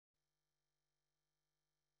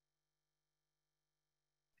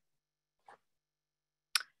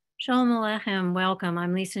Shalom Aleichem, welcome.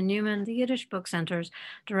 I'm Lisa Newman, the Yiddish Book Center's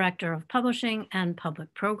Director of Publishing and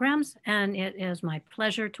Public Programs, and it is my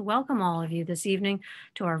pleasure to welcome all of you this evening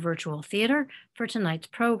to our virtual theater for tonight's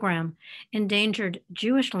program, Endangered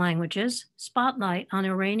Jewish Languages, Spotlight on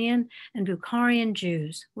Iranian and Bukharian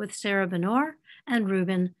Jews with Sarah Benor and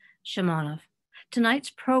Ruben Shimonov.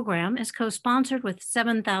 Tonight's program is co-sponsored with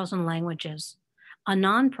 7,000 Languages, a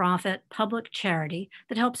nonprofit public charity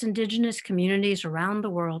that helps indigenous communities around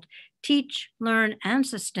the world teach, learn, and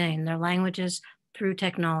sustain their languages through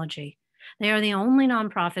technology. They are the only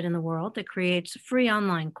nonprofit in the world that creates free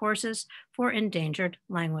online courses for endangered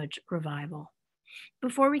language revival.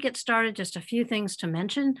 Before we get started, just a few things to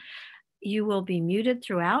mention. You will be muted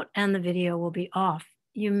throughout and the video will be off.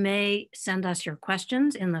 You may send us your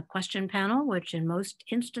questions in the question panel, which in most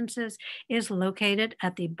instances is located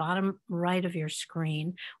at the bottom right of your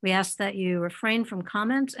screen. We ask that you refrain from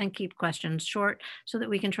comments and keep questions short so that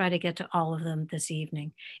we can try to get to all of them this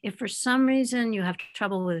evening. If for some reason you have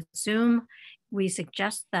trouble with Zoom, we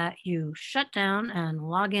suggest that you shut down and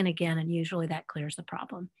log in again, and usually that clears the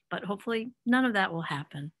problem. But hopefully none of that will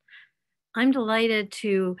happen. I'm delighted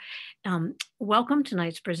to welcome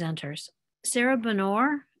tonight's presenters. Sarah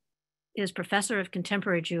Benor is Professor of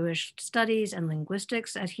Contemporary Jewish Studies and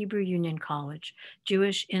Linguistics at Hebrew Union College,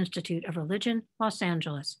 Jewish Institute of Religion, Los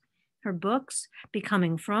Angeles. Her books,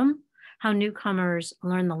 Becoming From, How Newcomers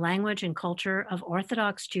Learn the Language and Culture of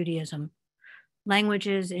Orthodox Judaism,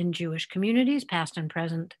 Languages in Jewish Communities, Past and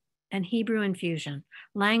Present, and Hebrew Infusion,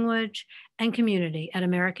 Language and Community at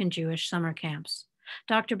American Jewish Summer Camps.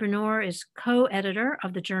 Dr. Benor is co-editor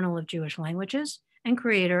of the Journal of Jewish Languages and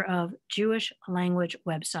creator of Jewish Language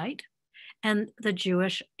Website and the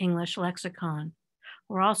Jewish English Lexicon.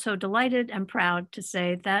 We're also delighted and proud to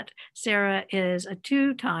say that Sarah is a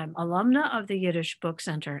two-time alumna of the Yiddish Book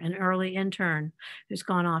Center, an early intern who's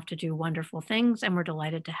gone off to do wonderful things, and we're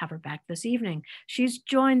delighted to have her back this evening. She's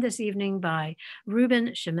joined this evening by Ruben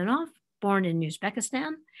Shimonov, born in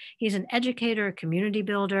Uzbekistan. He's an educator, community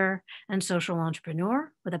builder, and social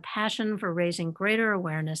entrepreneur with a passion for raising greater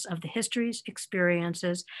awareness of the histories,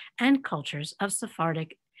 experiences, and cultures of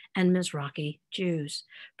Sephardic and Mizrahi Jews.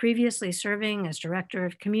 Previously serving as Director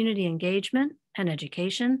of Community Engagement and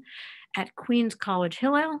Education at Queens College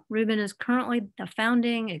Hillel, Ruben is currently the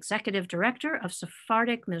founding executive director of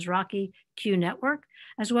Sephardic Mizrahi Q Network,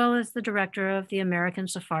 as well as the director of the American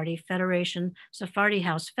Sephardi Federation Sephardi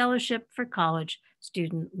House Fellowship for College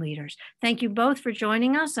Student Leaders. Thank you both for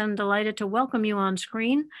joining us. I'm delighted to welcome you on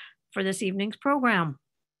screen for this evening's program.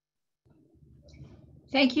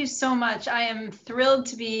 Thank you so much. I am thrilled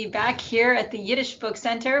to be back here at the Yiddish Book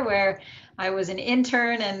Center, where I was an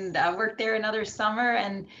intern and worked there another summer,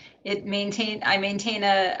 and I maintain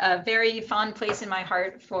a very fond place in my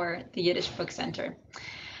heart for the Yiddish Book Center.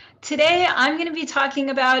 Today, I'm going to be talking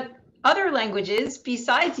about other languages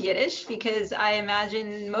besides Yiddish, because I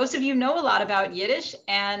imagine most of you know a lot about Yiddish,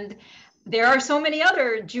 and there are so many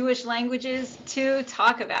other Jewish languages to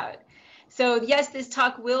talk about. So yes, this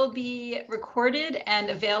talk will be recorded and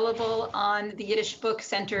available on the Yiddish Book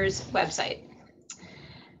Center's website.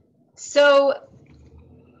 So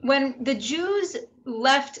when the Jews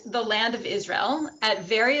left the land of Israel at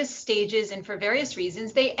various stages and for various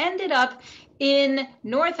reasons, they ended up in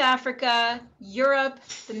North Africa, Europe,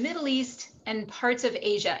 the Middle East, and parts of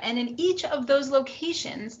Asia. And in each of those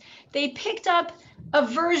locations, they picked up a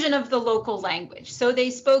version of the local language. So they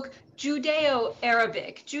spoke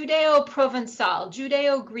Judeo-Arabic, Judeo-Provençal,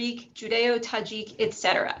 Judeo-Greek, Judeo-Tajik,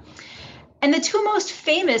 etc. And the two most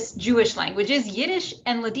famous Jewish languages, Yiddish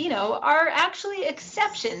and Ladino, are actually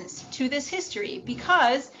exceptions to this history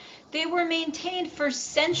because they were maintained for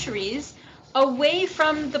centuries away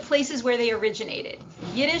from the places where they originated.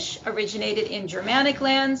 Yiddish originated in Germanic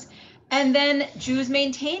lands, and then Jews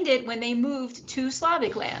maintained it when they moved to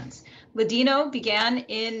Slavic lands. Ladino began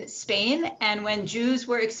in Spain, and when Jews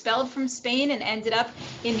were expelled from Spain and ended up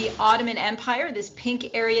in the Ottoman Empire, this pink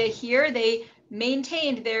area here, they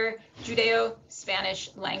maintained their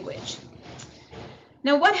Judeo-Spanish language.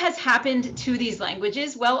 Now, what has happened to these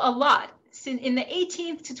languages? Well, a lot. In the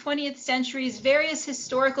 18th to 20th centuries, various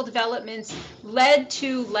historical developments led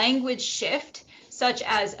to language shift, such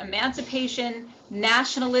as emancipation,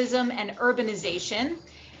 nationalism, and urbanization.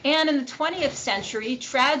 And in the 20th century,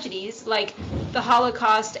 tragedies like the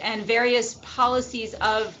Holocaust and various policies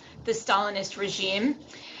of the Stalinist regime.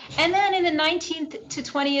 And then in the 19th to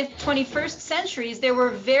 21st centuries, there were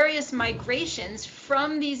various migrations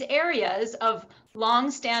from these areas of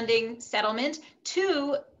long-standing settlement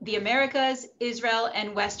to the Americas, Israel,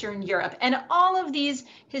 and Western Europe. And all of these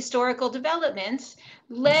historical developments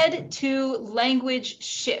led to language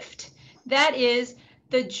shift. That is,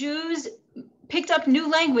 the Jews picked up new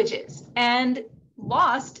languages and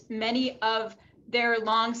lost many of their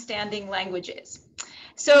long-standing languages.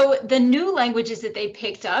 So the new languages that they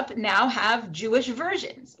picked up now have Jewish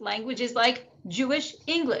versions, languages like Jewish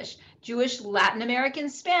English, Jewish Latin American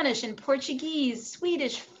Spanish and Portuguese,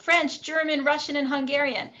 Swedish, French, German, Russian, and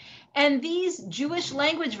Hungarian. And these Jewish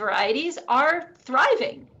language varieties are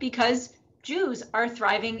thriving because Jews are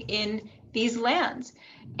thriving in these lands.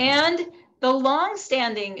 And the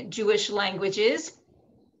long-standing Jewish languages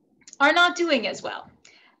are not doing as well.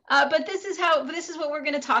 But this is what we're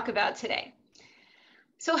going to talk about today.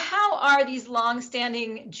 So how are these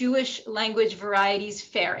long-standing Jewish language varieties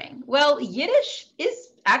faring? Well, Yiddish is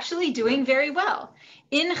actually doing very well.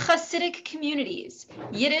 In Hasidic communities,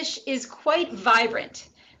 Yiddish is quite vibrant.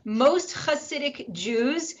 Most Hasidic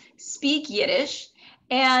Jews speak Yiddish,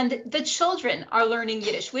 and the children are learning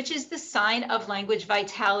Yiddish, which is the sign of language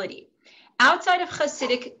vitality. Outside of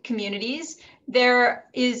Hasidic communities, there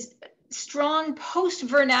is strong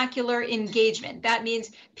post-vernacular engagement. That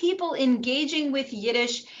means people engaging with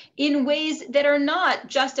Yiddish in ways that are not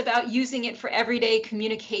just about using it for everyday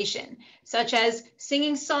communication, such as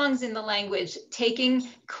singing songs in the language, taking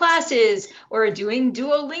classes, or doing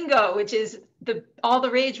Duolingo, which is all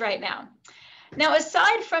the rage right now. Now,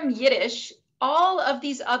 aside from Yiddish, all of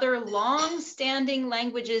these other long-standing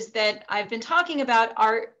languages that I've been talking about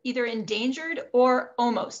are either endangered or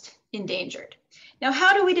almost endangered. Now,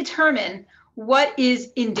 how do we determine what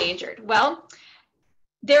is endangered? Well,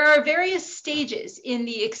 there are various stages in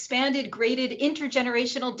the expanded graded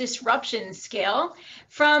intergenerational disruption scale,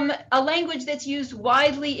 from a language that's used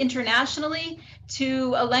widely internationally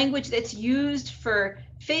to a language that's used for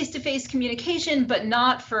face-to-face communication, but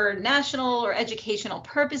not for national or educational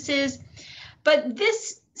purposes. But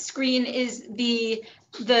this screen is the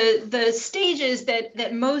stages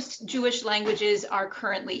that most Jewish languages are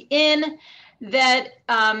currently in, that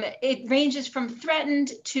it ranges from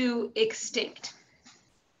threatened to extinct.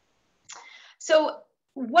 So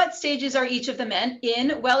what stages are each of them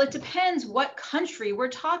in? Well, it depends what country we're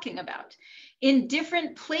talking about. In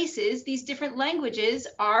different places, these different languages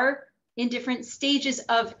are in different stages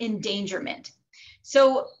of endangerment.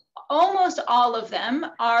 So almost all of them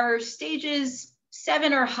are stages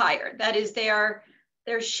 7 or higher. That is, they're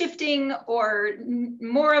shifting or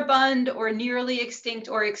moribund or nearly extinct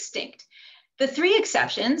or extinct. The 3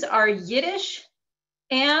 exceptions are Yiddish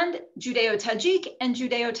and Judeo-Tajik and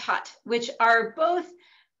Judeo-Tat, which are both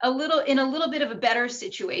in a little bit of a better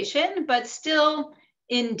situation, but still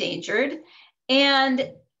endangered.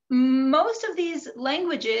 And most of these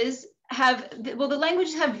languages the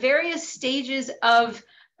languages have various stages of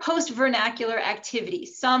post-vernacular activity,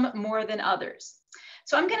 some more than others.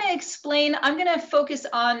 So I'm going to focus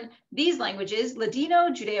on these languages: Ladino,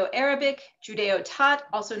 Judeo-Arabic, Judeo-Tat,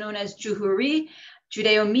 also known as Juhuri,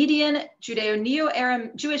 Judeo-Median,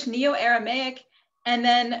 Jewish Neo-Aramaic, and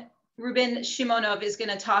then Ruben Shimonov is going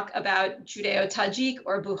to talk about Judeo-Tajik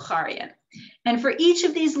or Bukharian. And for each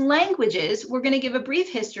of these languages, we're going to give a brief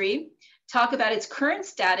history, talk about its current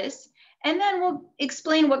status, and then we'll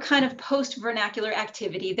explain what kind of post-vernacular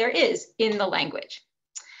activity there is in the language.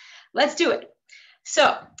 Let's do it.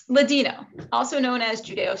 So, Ladino, also known as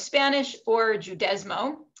Judeo-Spanish or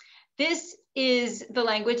Judesmo. This is the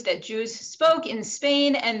language that Jews spoke in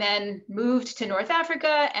Spain and then moved to North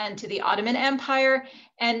Africa and to the Ottoman Empire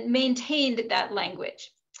and maintained that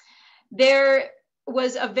language. There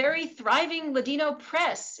was a very thriving Ladino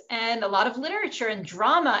press and a lot of literature and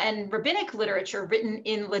drama and rabbinic literature written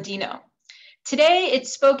in Ladino. Today,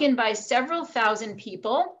 it's spoken by several thousand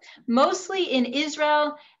people, mostly in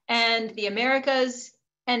Israel and the Americas,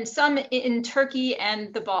 and some in Turkey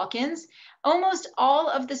and the Balkans. Almost all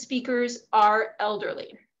of the speakers are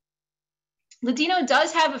elderly. Ladino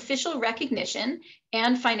does have official recognition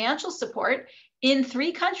and financial support in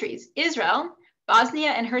 3 countries: Israel, Bosnia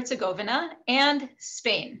and Herzegovina, and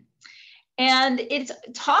Spain. And it's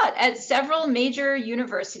taught at several major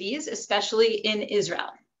universities, especially in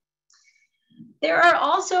Israel. There are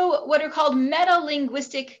also what are called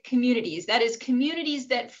meta-linguistic communities. That is, communities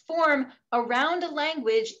that form around a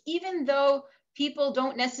language, even though people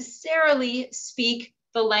don't necessarily speak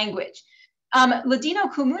the language. Ladino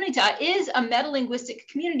Comunità is a meta-linguistic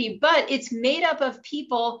community, but it's made up of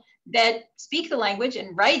people that speak the language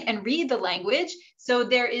and write and read the language. So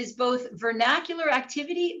there is both vernacular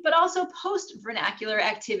activity, but also post-vernacular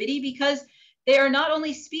activity, because They are not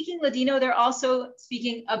only speaking Ladino, they're also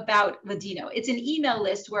speaking about Ladino. It's an email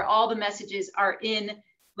list where all the messages are in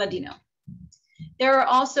Ladino. There are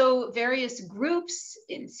also various groups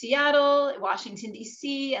in Seattle, Washington,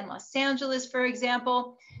 D.C., and Los Angeles, for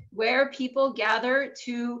example, where people gather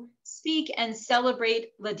to speak and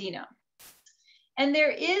celebrate Ladino. And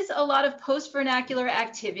there is a lot of post-vernacular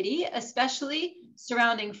activity, especially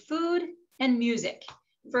surrounding food and music.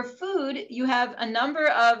 For food, you have a number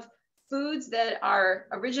of foods that are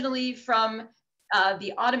originally from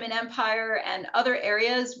the Ottoman Empire and other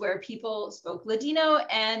areas where people spoke Ladino,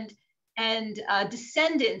 and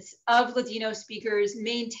descendants of Ladino speakers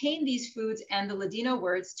maintain these foods and the Ladino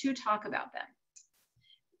words to talk about them.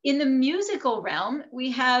 In the musical realm,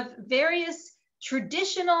 we have various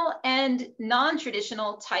traditional and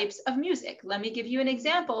non-traditional types of music. Let me give you an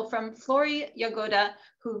example from Flori Yagoda,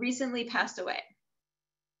 who recently passed away.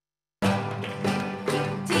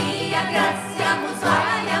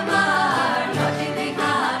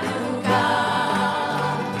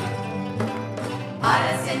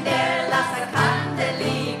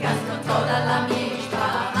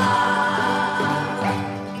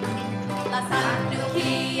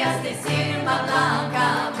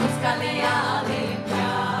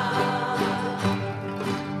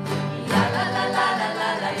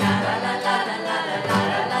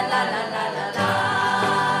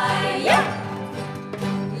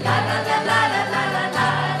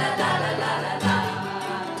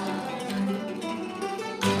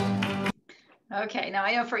 Okay, now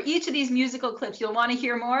I know for each of these musical clips, you'll want to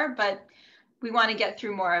hear more, but we want to get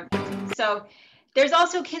through more of it. So there's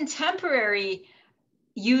also contemporary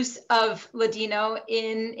use of Ladino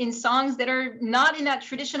in songs that are not in that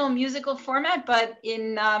traditional musical format, but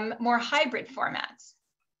in more hybrid formats.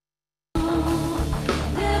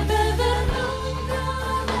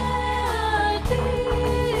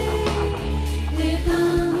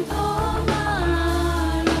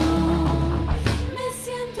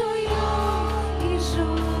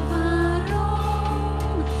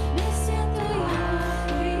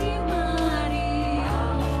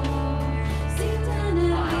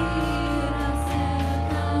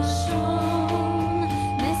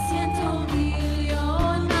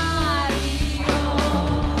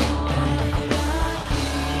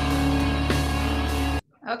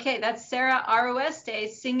 Okay, that's Sarah Aroeste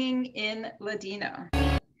singing in Ladino.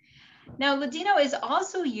 Now, Ladino is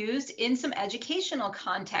also used in some educational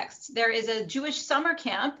contexts. There is a Jewish summer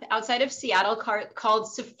camp outside of Seattle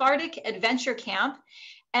called Sephardic Adventure Camp.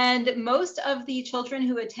 And most of the children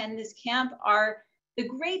who attend this camp are the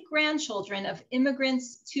great-grandchildren of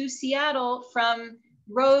immigrants to Seattle from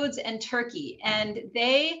Rhodes and Turkey. And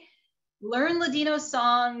they learn Ladino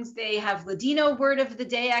songs, they have Ladino word of the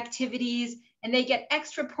day activities, and they get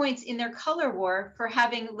extra points in their color war for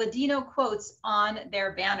having Ladino quotes on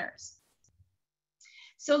their banners.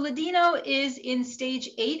 So Ladino is in stage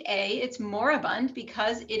 8A. It's moribund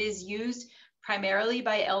because it is used primarily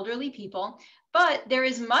by elderly people, but there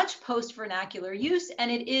is much post-vernacular use,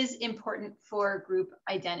 and it is important for group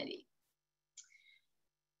identity.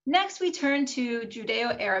 Next, we turn to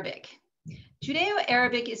Judeo-Arabic.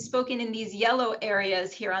 Judeo-Arabic is spoken in these yellow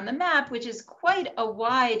areas here on the map, which is quite a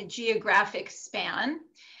wide geographic span,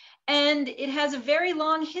 and it has a very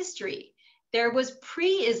long history. There was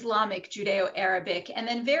pre-Islamic Judeo-Arabic and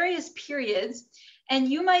then various periods, and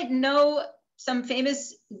you might know some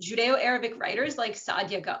famous Judeo-Arabic writers like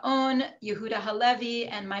Saadia Gaon, Yehuda Halevi,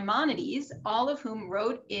 and Maimonides, all of whom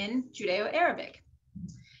wrote in Judeo-Arabic.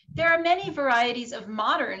 There are many varieties of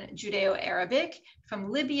modern Judeo-Arabic, from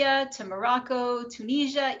Libya to Morocco,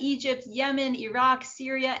 Tunisia, Egypt, Yemen, Iraq,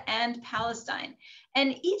 Syria, and Palestine.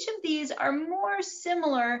 And each of these are more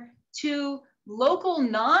similar to local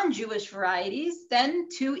non-Jewish varieties than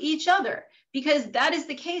to each other, because that is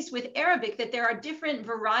the case with Arabic, that there are different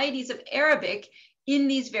varieties of Arabic in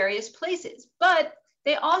these various places. But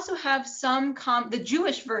they also have some, the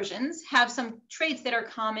Jewish versions have some traits that are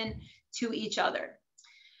common to each other.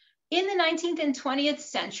 In the 19th and 20th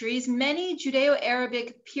centuries, many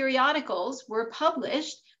Judeo-Arabic periodicals were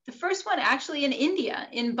published. The first one actually in India,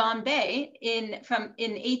 in Bombay, in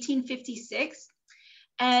 1856,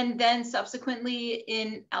 and then subsequently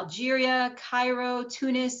in Algeria, Cairo,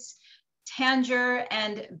 Tunis, Tangier,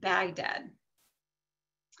 and Baghdad.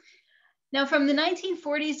 Now, from the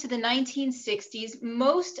 1940s to the 1960s,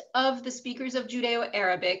 most of the speakers of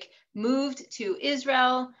Judeo-Arabic moved to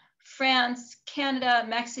Israel, France, Canada,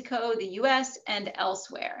 Mexico, the US, and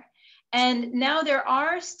elsewhere. And now there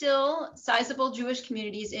are still sizable Jewish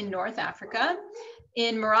communities in North Africa.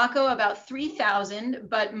 In Morocco, about 3,000,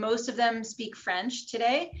 but most of them speak French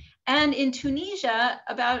today. And in Tunisia,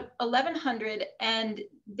 about 1,100, and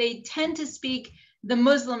they tend to speak the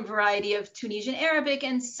Muslim variety of Tunisian Arabic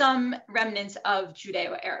and some remnants of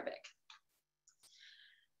Judeo-Arabic.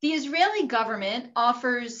 The Israeli government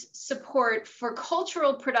offers support for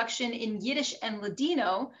cultural production in Yiddish and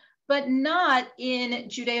Ladino, but not in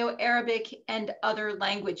Judeo-Arabic and other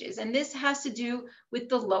languages. And this has to do with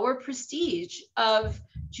the lower prestige of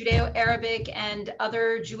Judeo-Arabic and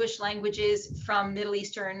other Jewish languages from Middle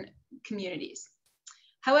Eastern communities.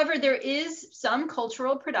 However, there is some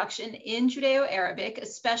cultural production in Judeo-Arabic,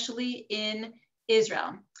 especially in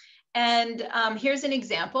Israel. And here's an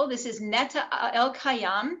example. This is Neta El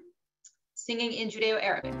Kayam singing in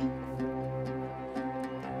Judeo-Arabic.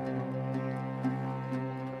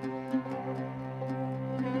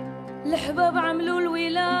 الحباب عملوا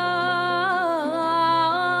الولاء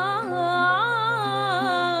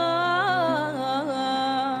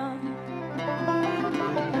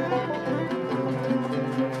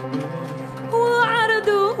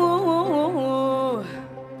وعرضوه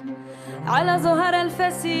على زهر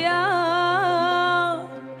الفاسية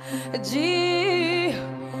تجيه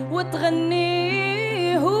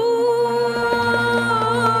وتغنيه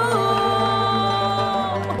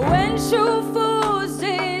ونشوفوا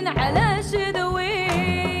الزين على شدوي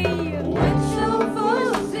ونشوفوا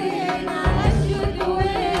الزين على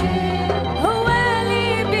شدوي هو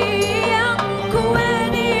ليبيا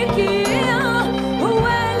كوانيكيا هو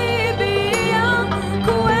ليبيا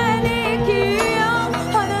كوانيكيا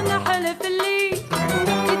أنا نحلف لي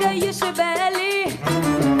كده يشبالي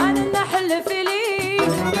أنا نحلف لي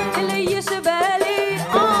اللي يشبالي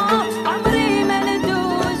عمري ما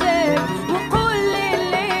ندوزك وقول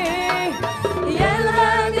لي يا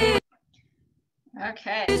الغادي.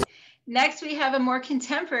 Okay. Next, we have a more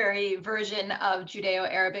contemporary version of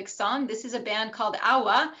Judeo-Arabic song. This is a band called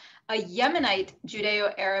Awa, a Yemenite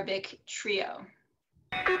Judeo-Arabic trio.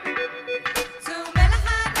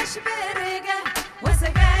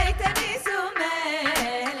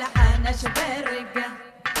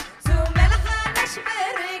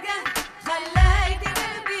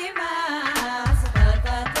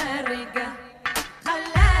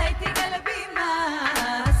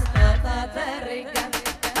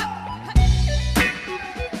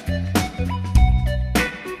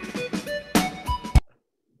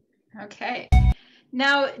 Okay.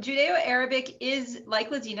 Now, Judeo-Arabic is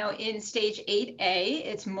like Ladino in stage 8A.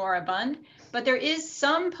 It's moribund, but there is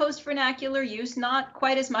some post-vernacular use, not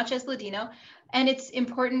quite as much as Ladino, and it's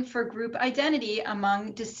important for group identity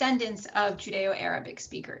among descendants of Judeo-Arabic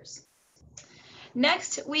speakers.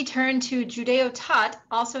 Next, we turn to Judeo-Tat,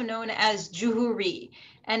 also known as Juhuri,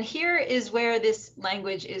 and here is where this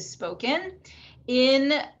language is spoken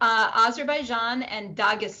in Azerbaijan and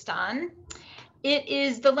Dagestan. It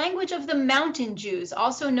is the language of the mountain Jews,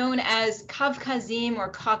 also known as Kavkazim or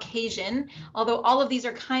Caucasian, although all of these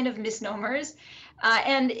are kind of misnomers.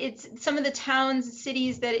 And it's some of the towns,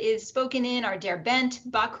 cities that it is spoken in are Derbent,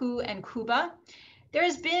 Baku, and Kuba. There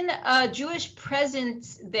has been a Jewish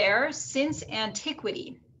presence there since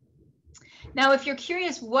antiquity. Now, if you're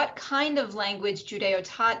curious what kind of language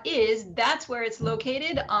Judeo-Tat is, that's where it's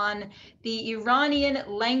located on the Iranian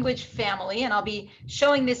language family. And I'll be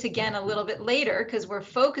showing this again a little bit later because we're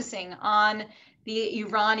focusing on the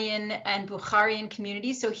Iranian and Bukharian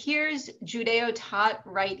communities. So here's Judeo-Tat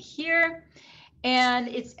right here. And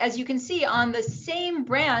it's, as you can see, on the same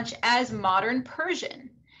branch as modern Persian.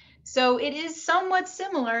 So it is somewhat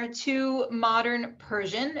similar to modern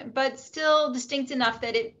Persian, but still distinct enough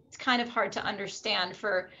that it's kind of hard to understand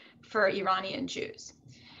for Iranian Jews.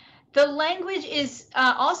 The language is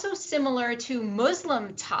also similar to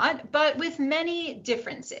Muslim Tat, but with many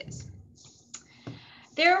differences.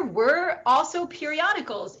 There were also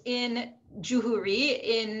periodicals in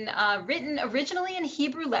Juhuri, written originally in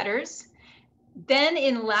Hebrew letters, then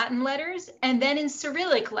in Latin letters, and then in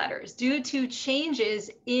Cyrillic letters due to changes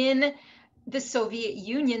in the Soviet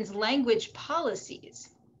Union's language policies.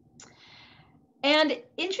 And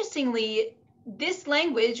interestingly, this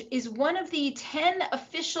language is one of the 10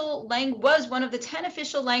 official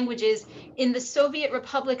languages in the Soviet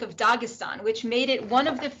Republic of Dagestan, which made it one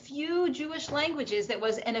of the few Jewish languages that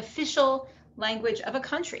was an official language of a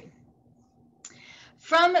country.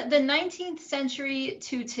 From the 19th century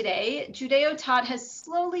to today, Judeo-Tat has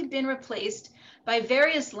slowly been replaced by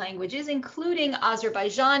various languages, including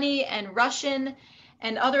Azerbaijani and Russian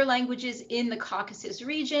and other languages in the Caucasus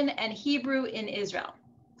region and Hebrew in Israel.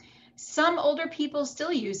 Some older people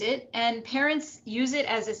still use it, and parents use it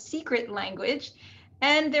as a secret language.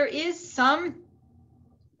 And there is some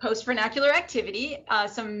post-vernacular activity,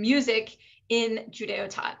 some music in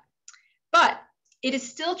Judeo-Tat. But it is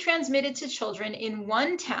still transmitted to children in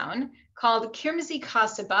one town called Kirmzi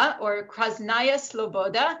Kasaba, or Krasnaya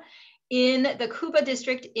Sloboda, in the Kuba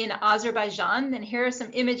district in Azerbaijan. And here are some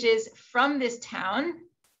images from this town.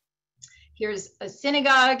 Here's a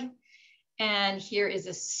synagogue, and here is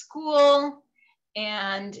a school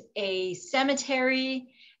and a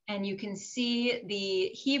cemetery. And you can see the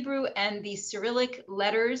Hebrew and the Cyrillic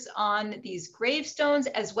letters on these gravestones,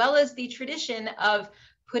 as well as the tradition of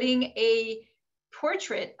putting a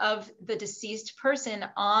portrait of the deceased person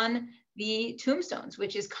on the tombstones,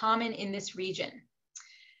 which is common in this region.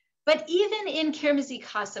 But even in Kirmzi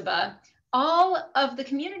Kasaba, all of the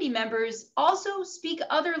community members also speak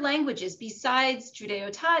other languages besides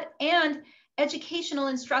Judeo-Tat, and educational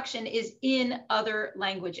instruction is in other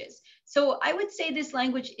languages. So I would say this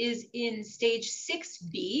language is in stage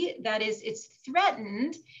 6B, that is, it's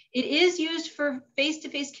threatened. It is used for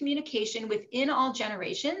face-to-face communication within all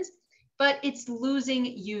generations, but it's losing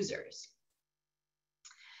users.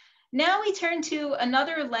 Now we turn to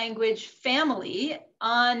another language family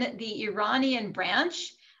on the Iranian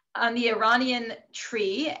branch, on the Iranian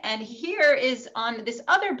tree. And here is on this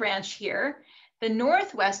other branch here, the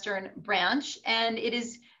northwestern branch, and it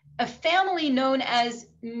is a family known as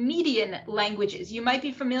Median languages. You might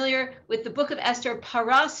be familiar with the Book of Esther,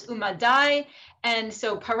 Paras Umadai. And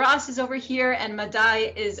so Paras is over here and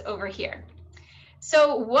Madai is over here.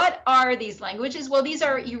 So what are these languages? Well, these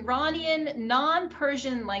are Iranian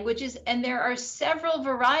non-Persian languages, and there are several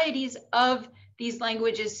varieties of these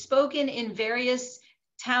languages spoken in various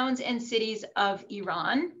towns and cities of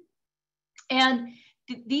Iran. And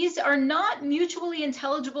these are not mutually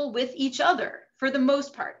intelligible with each other for the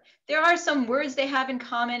most part. There are some words they have in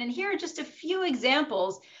common, and here are just a few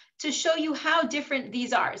examples to show you how different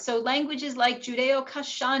these are. So languages like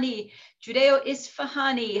Judeo-Kashani,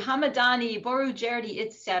 Judeo-Isfahani, Hamadani, Borujerdi,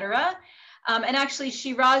 etc. And actually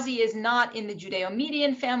Shirazi is not in the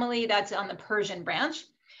Judeo-Median family, that's on the Persian branch.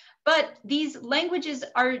 But these languages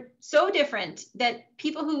are so different that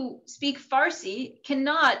people who speak Farsi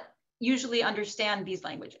cannot usually understand these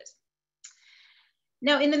languages.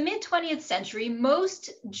 Now, in the mid-20th century,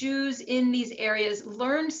 most Jews in these areas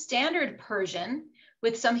learned Standard Persian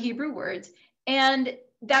with some Hebrew words, and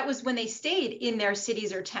that was when they stayed in their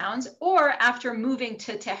cities or towns, or after moving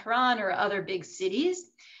to Tehran or other big cities.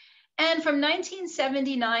 And from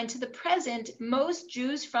 1979 to the present, most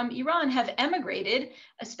Jews from Iran have emigrated,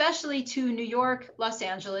 especially to New York, Los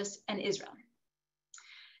Angeles, and Israel.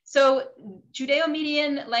 So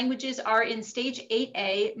Judeo-Median languages are in stage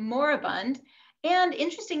 8A, moribund. And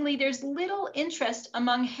interestingly, there's little interest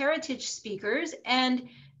among heritage speakers and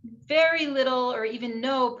very little or even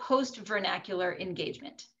no post-vernacular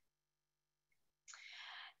engagement.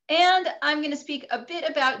 And I'm going to speak a bit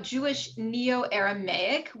about Jewish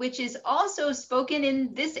Neo-Aramaic, which is also spoken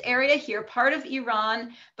in this area here, part of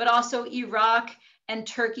Iran, but also Iraq and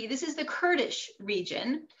Turkey. This is the Kurdish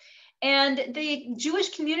region. And the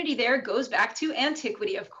Jewish community there goes back to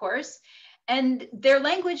antiquity, of course, and their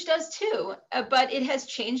language does too, but it has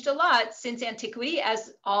changed a lot since antiquity,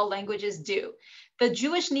 as all languages do. The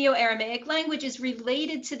Jewish Neo-Aramaic language is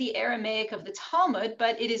related to the Aramaic of the Talmud,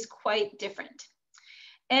 but it is quite different.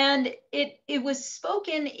 And it was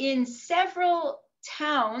spoken in several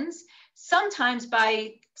towns, sometimes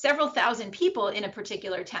by several thousand people in a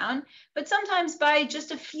particular town, but sometimes by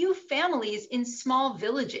just a few families in small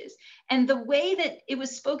villages. And the way that it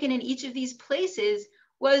was spoken in each of these places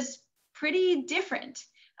was pretty different.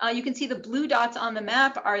 You can see the blue dots on the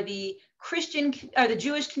map are the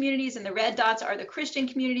Jewish communities, and the red dots are the Christian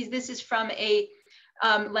communities. This is from a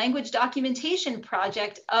language documentation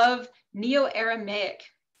project of Neo-Aramaic.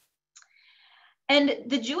 And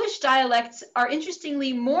the Jewish dialects are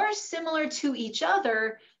interestingly more similar to each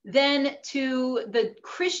other than to the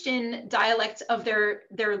Christian dialects of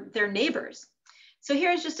their neighbors. So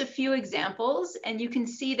here's just a few examples, and you can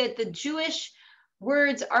see that the Jewish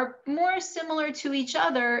words are more similar to each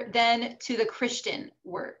other than to the Christian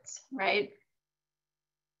words, right?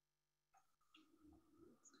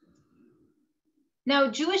 Now,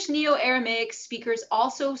 Jewish Neo-Aramaic speakers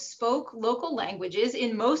also spoke local languages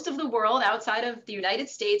in most of the world outside of the United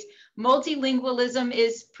States. Multilingualism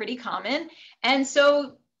is pretty common. And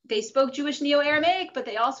so they spoke Jewish Neo-Aramaic, but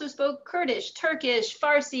they also spoke Kurdish, Turkish,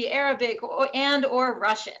 Farsi, Arabic, or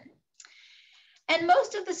Russian. And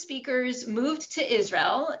most of the speakers moved to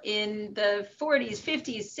Israel in the 40s,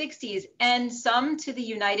 50s, 60s, and some to the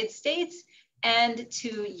United States and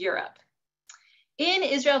to Europe. In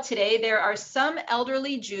Israel today, there are some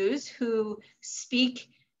elderly Jews who speak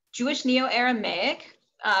Jewish Neo-Aramaic,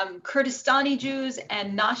 Kurdistani Jews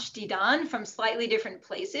and Nashtidan from slightly different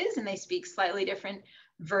places, and they speak slightly different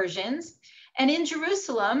versions. And in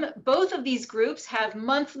Jerusalem, both of these groups have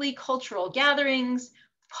monthly cultural gatherings,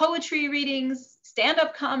 poetry readings,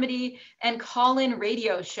 stand-up comedy, and call-in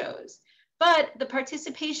radio shows. But the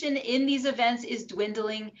participation in these events is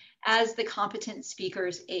dwindling as the competent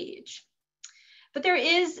speakers age. But there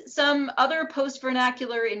is some other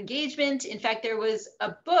post-vernacular engagement. In fact, there was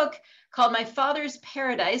a book called My Father's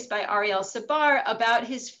Paradise by Ariel Sabar about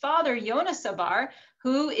his father, Yonah Sabar,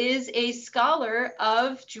 who is a scholar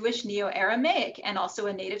of Jewish Neo-Aramaic and also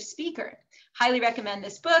a native speaker. Highly recommend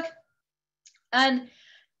this book. And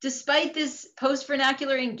despite this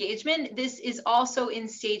post-vernacular engagement, this is also in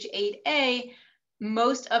stage 8A.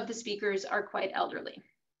 Most of the speakers are quite elderly.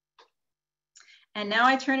 And now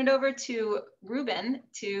I turn it over to Ruben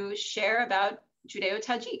to share about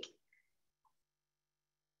Judeo-Tajik.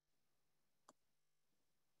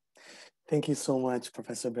 Thank you so much,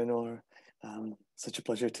 Professor Benor. Such a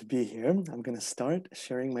pleasure to be here. I'm going to start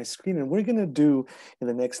sharing my screen, and we're going to do in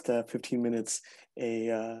the next 15 minutes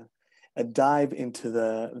a dive into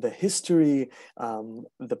the history,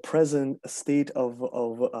 the present state of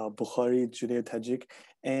Bukhari, Judeo-Tajik,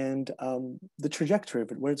 and the trajectory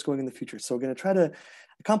of it, where it's going in the future. So we're going to try to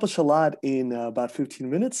accomplish a lot in about 15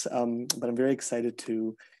 minutes, but I'm very excited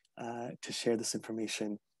to share this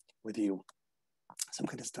information with you. So I'm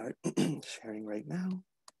going to start sharing right now.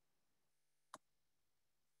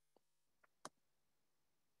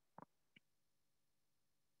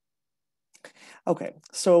 Okay,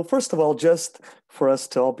 so first of all, just for us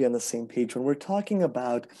to all be on the same page, when we're talking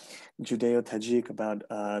about Judeo-Tajik, about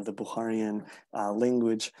the Bukharian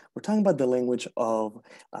language, we're talking about the language of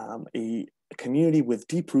a community with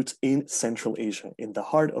deep roots in Central Asia, in the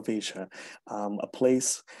heart of Asia, a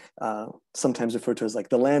place sometimes referred to as like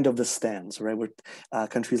the land of the stands, right? Where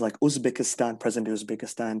countries like Uzbekistan, present-day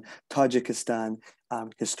Uzbekistan, Tajikistan,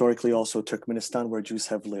 historically also Turkmenistan, where Jews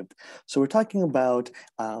have lived. So we're talking about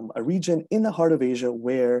a region in the heart of Asia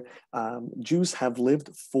where Jews have lived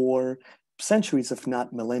for centuries, if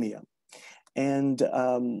not millennia. And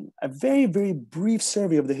a very, very brief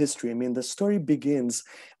survey of the history. I mean, the story begins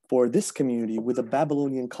for this community with the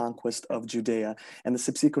Babylonian conquest of Judea and the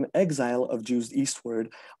subsequent exile of Jews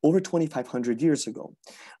eastward over 2,500 years ago.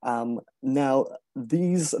 Now,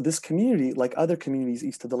 this community, like other communities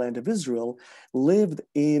east of the land of Israel, lived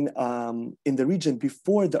in the region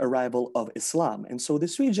before the arrival of Islam. And so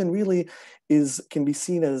this region really can be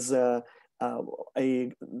seen as a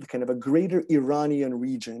kind of a greater Iranian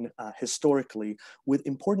region historically, with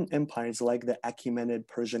important empires like the Achaemenid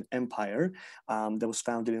Persian Empire that was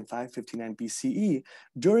founded in 559 BCE,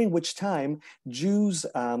 during which time Jews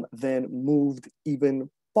then moved even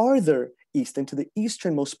farther east into the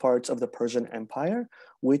easternmost parts of the Persian Empire,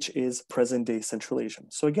 which is present-day Central Asia.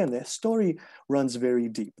 So again, the story runs very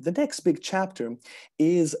deep. The next big chapter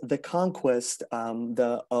is the conquest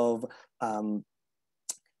of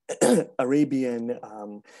Arabian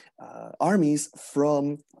armies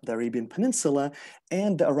from the Arabian Peninsula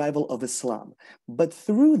and the arrival of Islam. But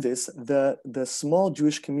through this, the small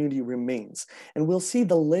Jewish community remains. And we'll see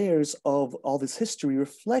the layers of all this history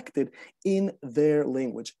reflected in their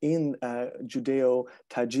language, in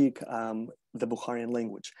Judeo-Tajik, the Bukharian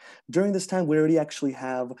language. During this time, we already actually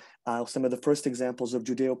have some of the first examples of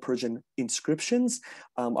Judeo-Persian inscriptions,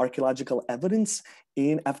 archaeological evidence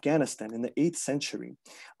in Afghanistan in the 8th century.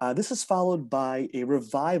 This is followed by a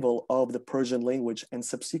revival of the Persian language and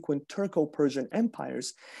subsequent Turco-Persian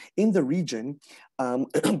empires in the region,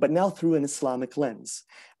 but now through an Islamic lens.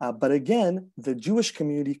 But again, the Jewish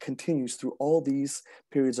community continues through all these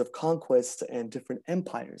periods of conquests and different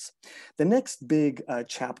empires. The next big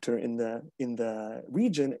chapter in the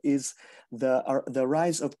region is the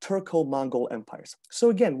rise of Turco-Mongol empires. So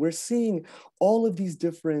again, we're seeing all of these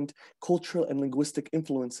different cultural and linguistic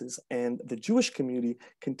influences, and the Jewish community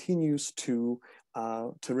continues to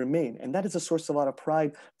remain. And that is a source of a lot of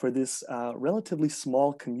pride for this relatively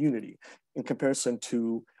small community in comparison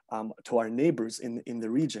to our neighbors in the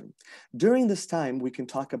region. During this time, we can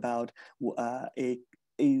talk about a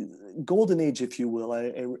golden age, if you will,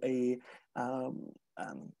 a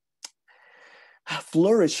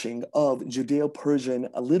flourishing of Judeo-Persian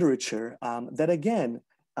literature that again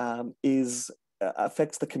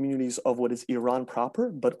affects the communities of what is Iran proper,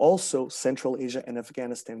 but also Central Asia and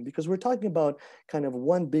Afghanistan, because we're talking about kind of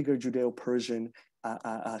one bigger Judeo-Persian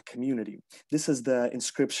community. This is the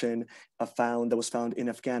inscription that was found in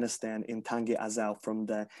Afghanistan in Tange Azau from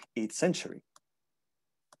the 8th century.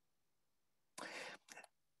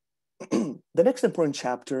 The next important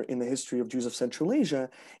chapter in the history of Jews of Central Asia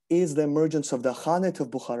is the emergence of the Khanate of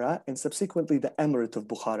Bukhara and subsequently the Emirate of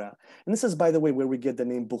Bukhara. And this is, by the way, where we get the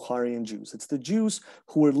name Bukharian Jews. It's the Jews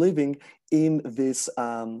who were living in this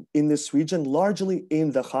region, largely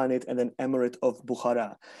in the Khanate and then Emirate of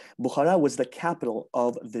Bukhara. Bukhara was the capital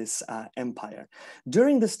of this empire.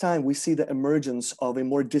 During this time, we see the emergence of a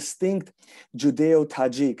more distinct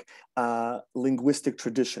Judeo-Tajik linguistic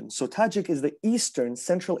tradition. So Tajik is the Eastern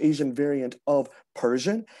Central Asian variant of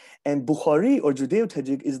Persian, and Bukhari or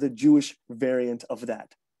Judeo-Tajik is the Jewish variant of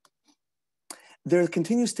that. There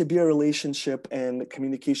continues to be a relationship and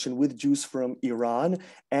communication with Jews from Iran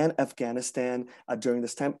and Afghanistan during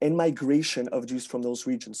this time, and migration of Jews from those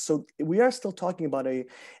regions. So we are still talking about a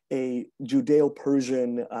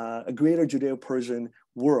Judeo-Persian, a greater Judeo-Persian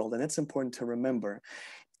world, and that's important to remember.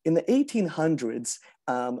 In the 1800s,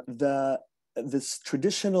 this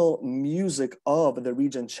traditional music of the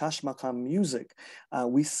region, Shashmakam music,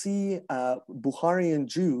 we see Bukharian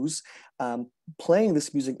Jews playing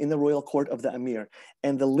this music in the royal court of the Emir.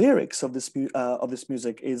 And the lyrics of this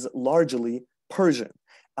music is largely Persian.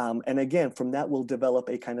 And again, from that will develop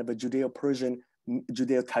a kind of a Judeo-Persian,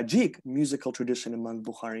 Judeo-Tajik musical tradition among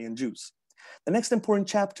Bukharian Jews. The next important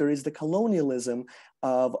chapter is the colonialism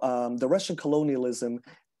of the Russian colonialism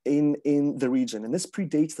in the region. And this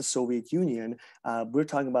predates the Soviet Union. We're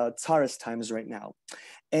talking about Tsarist times right now.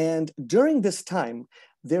 And during this time,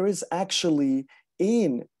 there is actually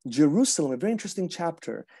in Jerusalem, a very interesting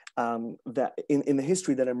chapter that in the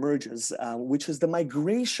history that emerges, which is the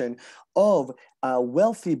migration of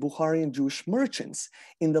wealthy Bukharian Jewish merchants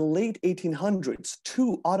in the late 1800s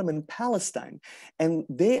to Ottoman Palestine. And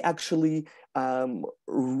they actually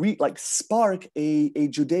spark a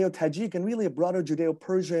Judeo-Tajik and really a broader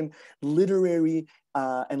Judeo-Persian literary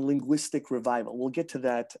and linguistic revival. We'll get to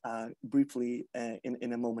that briefly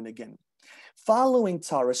in a moment again. Following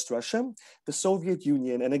Tsarist Russia, the Soviet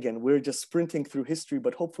Union, and again, we're just sprinting through history,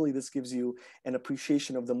 but hopefully this gives you an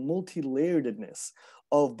appreciation of the multi-layeredness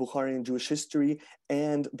of Bukharian Jewish history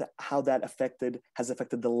and how that has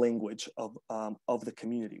affected the language of the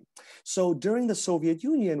community. So during the Soviet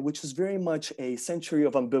Union, which is very much a century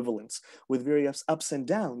of ambivalence with various ups and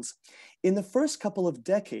downs, in the first couple of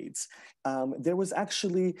decades, there was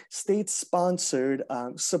actually state-sponsored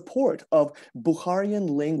support of Bukharian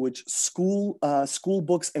language school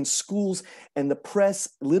books and schools and the press,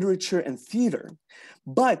 literature, and theater.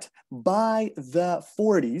 But by the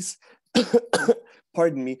 40s,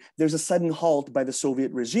 pardon me, there's a sudden halt by the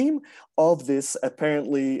Soviet regime of this.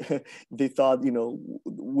 Apparently, they thought,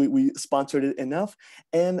 we sponsored it enough.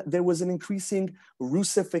 And there was an increasing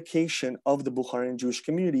Russification of the Bukharian Jewish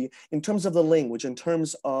community in terms of the language, in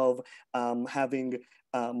terms of having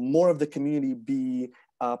more of the community be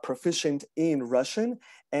proficient in Russian.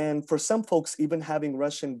 And for some folks, even having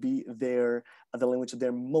Russian be the language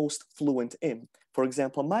they're most fluent in. For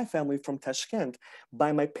example, my family from Tashkent,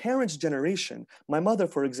 by my parents' generation, my mother,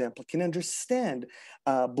 for example, can understand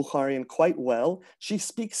Bukharian quite well. She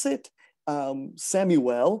speaks it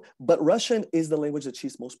semi-well, but Russian is the language that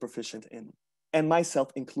she's most proficient in, and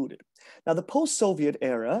myself included. Now, the post-Soviet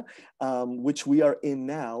era, which we are in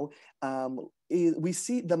now, we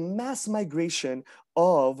see the mass migration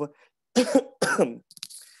of,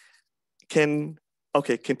 can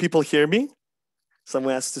people hear me?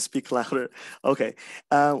 Someone has to speak louder. Okay.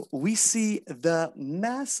 We see the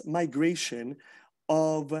mass migration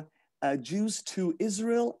of Jews to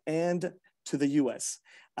Israel and to the US.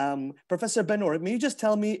 Professor Benor, may you just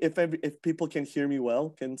tell me if people can hear me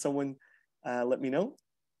well? Can someone let me know?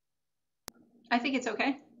 I think it's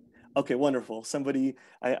okay. Okay, wonderful. Somebody,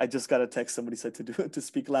 I just got a text, somebody said to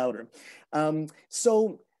speak louder.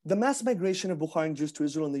 So the mass migration of Bukharian Jews to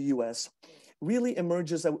Israel and the US really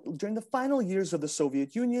emerges during the final years of the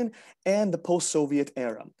Soviet Union and the post-Soviet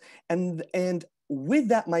era. And with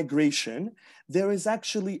that migration, there is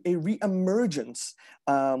actually a re-emergence,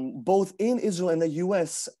 both in Israel and the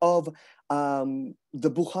US, of the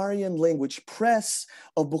Bukharian language press,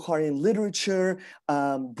 of Bukharian literature,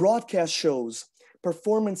 broadcast shows,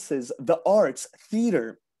 performances, the arts,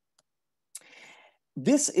 theater.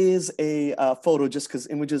 This is a photo, just because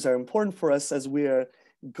images are important for us as we are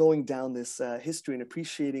going down this history and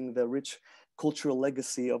appreciating the rich cultural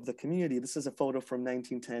legacy of the community. This is a photo from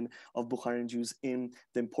 1910 of Bukharian Jews in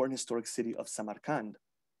the important historic city of Samarkand.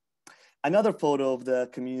 Another photo of the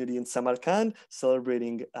community in Samarkand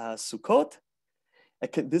celebrating Sukkot.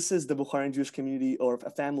 This is the Bukharian Jewish community or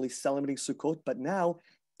a family celebrating Sukkot, but now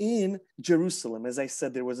in Jerusalem. As I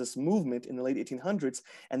said, there was this movement in the late 1800s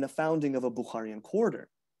and the founding of a Bukharian quarter.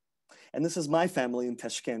 And this is my family in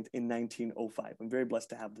Tashkent in 1905. I'm very blessed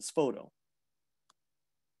to have this photo.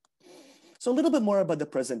 So a little bit more about the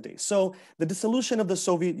present day. So the dissolution of the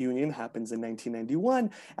Soviet Union happens in 1991.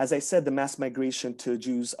 As I said, the mass migration to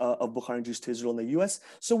Jews, of Bukharian Jews to Israel and the US.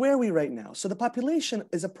 So where are we right now? So the population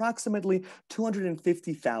is approximately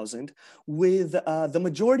 250,000, with the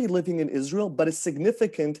majority living in Israel, but a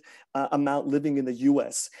significant amount living in the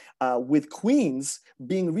US, with Queens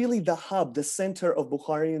being really the hub, the center of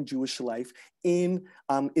Bukharian Jewish life in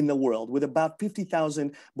the world, with about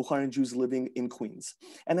 50,000 Bukharian Jews living in Queens.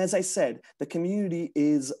 And as I said, the community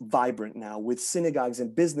is vibrant now, with synagogues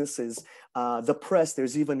and businesses, the press,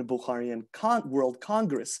 there's even a Bukharian World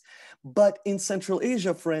Congress. But in Central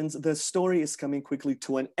Asia, friends, the story is coming quickly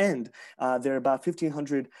to an end. There are about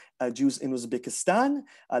 1,500 Jews in Uzbekistan.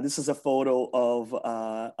 This is a photo of,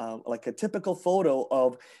 like a typical photo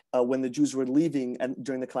of when the Jews were leaving and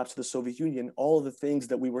during the collapse of the Soviet Union, all of the things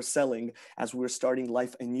that we were selling as we were starting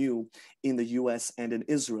life anew in the US and in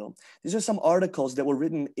Israel. These are some articles that were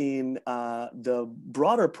written in the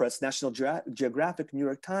broader press, National Geographic, New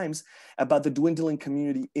York Times, about the dwindling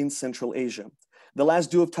community in Central Asia. The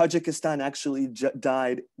last Jew of Tajikistan actually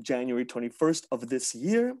died January 21st of this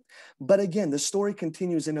year. But again, the story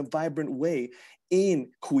continues in a vibrant way in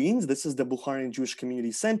Queens. This is the Bukharian Jewish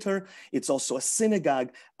Community Center. It's also a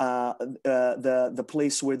synagogue, the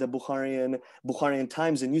place where the Bukharian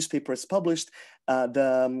Times, a newspaper, is published,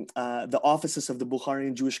 the offices of the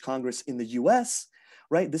Bukharian Jewish Congress in the US.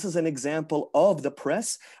 Right? This is an example of the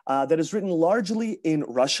press that is written largely in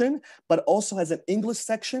Russian, but also has an English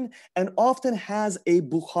section and often has a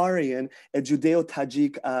Bukharian, a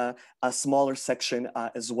Judeo-Tajik, a smaller section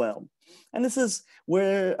as well. And this is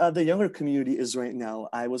where the younger community is right now.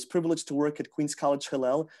 I was privileged to work at Queens College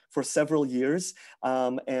Hillel for several years,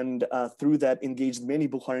 and through that engaged many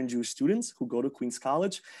Bukharian Jewish students who go to Queens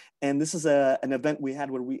College. And this is an event we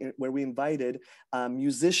had where we invited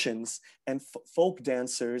musicians and folk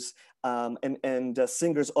dancers and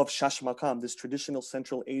singers of Shash Makam, this traditional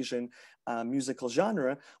Central Asian musical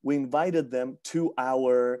genre. We invited them to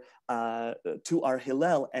our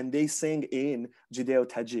Hillel, and they sang in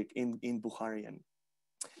Judeo-Tajik, in Bukharian.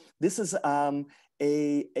 This is an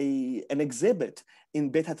exhibit in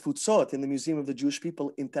Beit HaTfutzot, in the Museum of the Jewish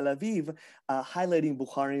People in Tel Aviv, highlighting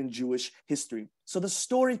Bukharian Jewish history. So the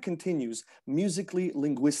story continues musically,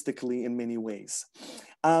 linguistically, in many ways.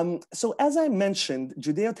 So as I mentioned,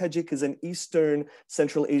 Judeo-Tajik is an Eastern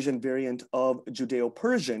Central Asian variant of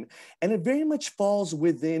Judeo-Persian, and it very much falls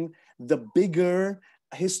within the bigger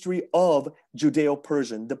history of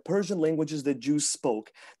Judeo-Persian, the Persian languages that Jews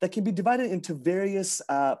spoke, that can be divided into various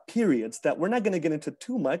periods that we're not going to get into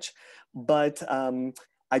too much, but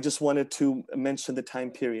I just wanted to mention the time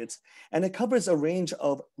periods. And it covers a range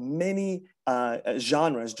of many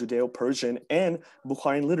genres, Judeo-Persian and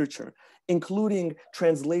Bukharian literature, including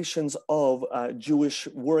translations of Jewish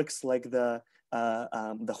works like the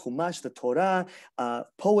Chumash, the Torah,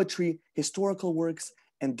 poetry, historical works,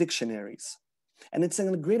 and dictionaries. And it's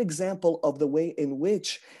a great example of the way in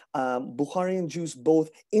which Bukharian Jews both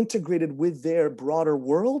integrated with their broader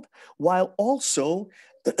world, while also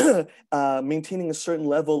maintaining a certain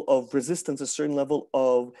level of resistance, a certain level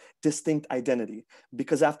of distinct identity.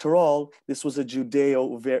 Because after all, this was a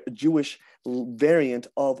Judeo-Jewish variant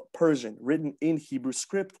of Persian, written in Hebrew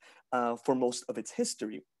script for most of its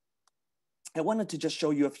history. I wanted to just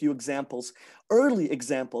show you a few examples, early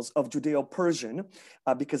examples of Judeo-Persian,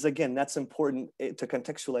 because again, that's important to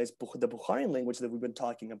contextualize the Bukharian language that we've been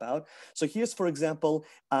talking about. So here's, for example,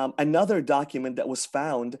 another document that was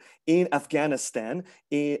found in Afghanistan.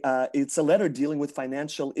 It's a letter dealing with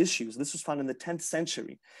financial issues. This was found in the 10th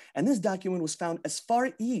century. And this document was found as far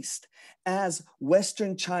east as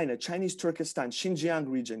Western China, Chinese Turkestan, Xinjiang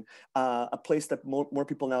region, a place that more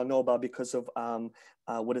people now know about because of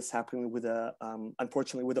what is happening with,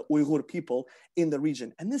 unfortunately, with the Uyghur people in the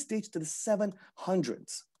region. And this dates to the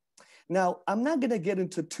 700s. Now, I'm not going to get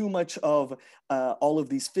into too much of all of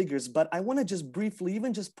these figures, but I want to just briefly,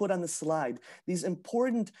 even just put on the slide, these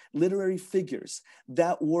important literary figures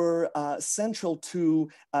that were central to,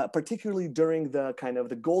 particularly during the kind of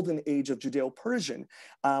the golden age of Judeo-Persian,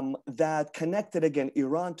 that connected, again,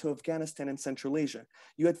 Iran to Afghanistan and Central Asia.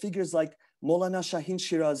 You had figures like Maulana Shahin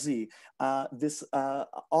Shirazi, this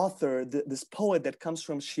author, this poet that comes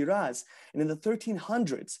from Shiraz, and in the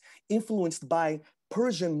 1300s, influenced by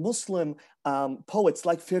Persian Muslim poets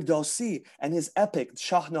like Firdausi and his epic,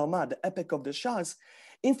 Shahnameh, the epic of the Shahs.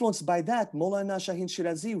 Influenced by that, Maulana Shahin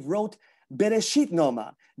Shirazi wrote Bereshit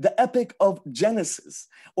Nama, the epic of Genesis,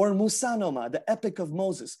 or Musa Nama, the epic of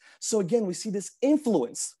Moses. So again, we see this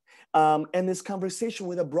influence and this conversation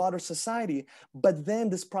with a broader society, but then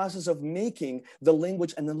this process of making the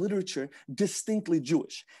language and the literature distinctly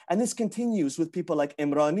Jewish. And this continues with people like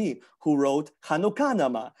Imrani, who wrote Hanukkah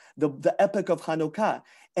Nama, the epic of Hanukkah.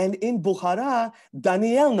 And in Bukhara,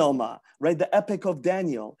 Daniel Noma, right, the epic of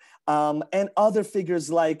Daniel, and other figures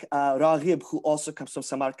like Raghib, who also comes from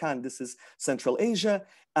Samarkand, this is Central Asia,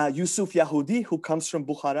 Yusuf Yahudi, who comes from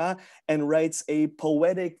Bukhara and writes a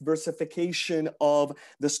poetic versification of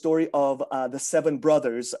the story of the seven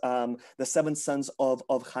brothers, the seven sons of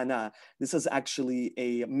Hana. This is actually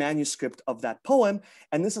a manuscript of that poem,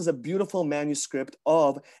 and this is a beautiful manuscript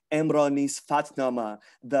of Emrani's Fatnama,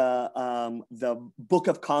 the Book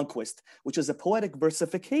of Conquest, which is a poetic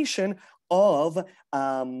versification of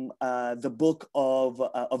the book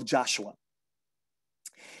of Joshua.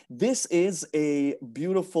 This is a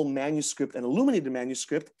beautiful manuscript, an illuminated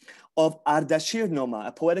manuscript of Ardashir Noma,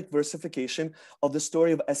 a poetic versification of the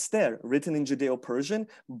story of Esther, written in Judeo-Persian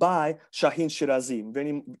by Shahin Shirazi,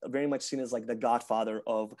 very much seen as like the godfather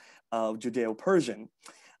of Judeo-Persian.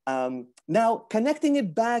 Now, connecting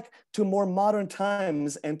it back to more modern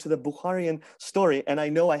times and to the Bukharian story, and I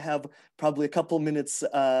know I have probably a couple minutes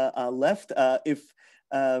left.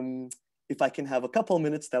 If I can have a couple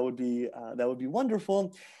minutes, that would be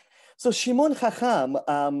wonderful. So Shimon Chacham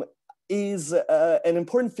is an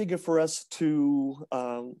important figure for us to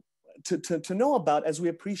know about as we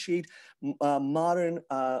appreciate modern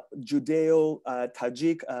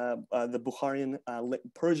Judeo-Tajik, the Bukharian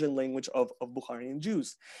Persian language of Bukharian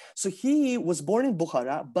Jews. So he was born in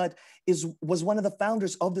Bukhara, but was one of the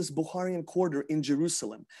founders of this Bukharian quarter in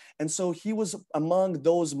Jerusalem. And so he was among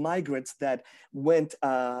those migrants that went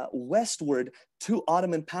westward to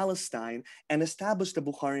Ottoman Palestine and established the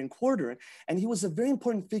Bukharian quarter. And he was a very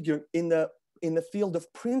important figure in the field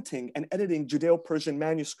of printing and editing Judeo-Persian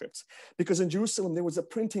manuscripts, because in Jerusalem there was a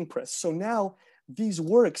printing press. So now these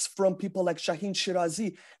works from people like Shahin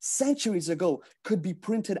Shirazi centuries ago could be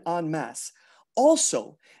printed en masse.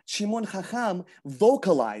 Also, Shimon Chacham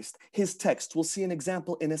vocalized his text. We'll see an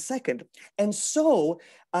example in a second. And so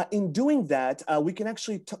in doing that, we can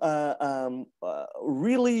actually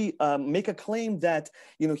really make a claim that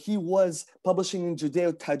he was publishing in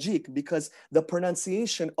Judeo-Tajik, because the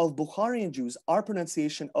pronunciation of Bukharian Jews, our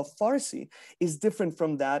pronunciation of Farsi, is different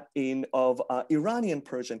from that of Iranian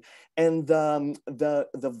Persian. And the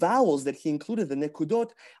vowels that he included, the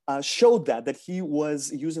nekudot, showed that he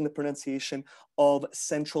was using the pronunciation of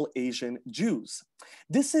Central Asian Jews.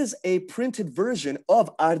 This is a printed version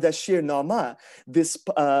of Ardashir Nama, the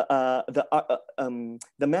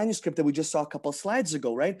manuscript that we just saw a couple slides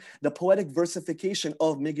ago, right? The poetic versification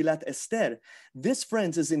of Megillat Esther. This,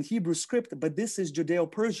 friends, is in Hebrew script, but this is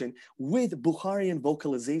Judeo-Persian with Bukharian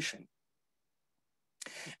vocalization.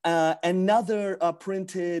 Another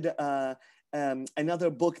printed another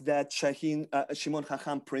book that Shimon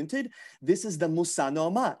Chacham printed. This is the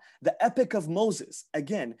Musanoma, the Epic of Moses,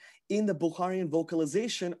 again, in the Bukharian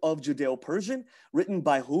vocalization of Judeo-Persian, written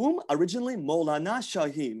by whom? Originally, Maulana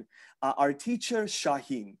Shahin, our teacher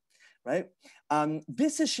Shahin, right?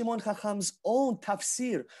 This is Shimon Chacham's own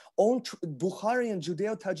tafsir, own Bukharian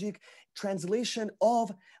Judeo-Tajik translation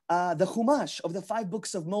of the Chumash, of the 5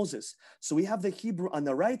 books of Moses. So we have the Hebrew on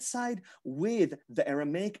the right side with the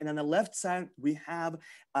Aramaic, and on the left side, we have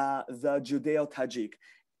the Judeo-Tajik.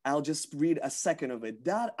 I'll just read a second of it.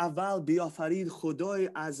 Dar aval biafarid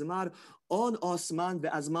Khudoy azmar on osman ve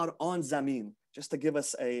azmar on zamin. Just to give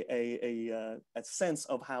us a sense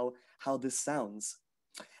of how this sounds.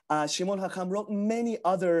 Shimon Chacham wrote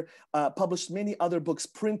published many other books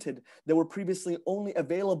printed that were previously only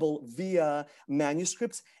available via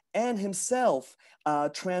manuscripts, and himself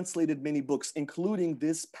translated many books, including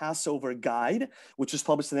this Passover Guide, which was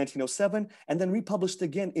published in 1907, and then republished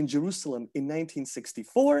again in Jerusalem in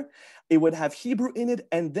 1964. It would have Hebrew in it,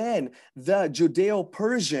 and then the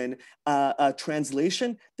Judeo-Persian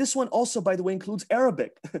translation. This one also, by the way, includes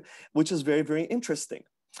Arabic, which is very, very interesting.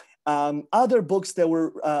 Other books that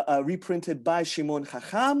were reprinted by Shimon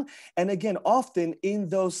Chacham, and again, often in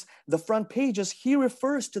the front pages, he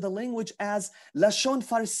refers to the language as Lashon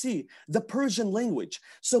Farsi, the Persian language.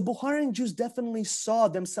 So Bukharian Jews definitely saw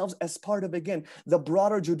themselves as part of, again, the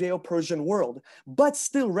broader Judeo-Persian world, but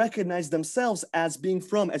still recognized themselves as being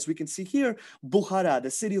from, as we can see here, Bukhara,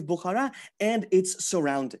 the city of Bukhara and its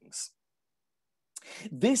surroundings.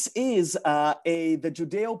 This is the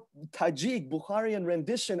Judeo-Tajik Bukharian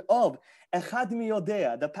rendition of Echad Mi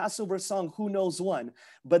Yodea, the Passover song, Who Knows One.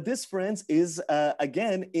 But this, friends, is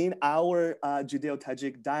again in our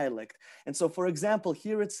Judeo-Tajik dialect. And so, for example,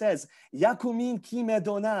 here it says, Yakumin ki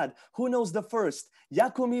medonad, who knows the first?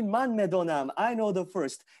 Yakumin man medonam, I know the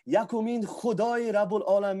first. Yakumin Chudoi Rabul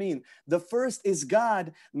Olamin, the first is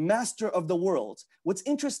God, master of the worlds. What's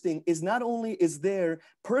interesting is not only is there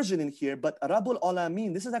Persian in here, but Rabul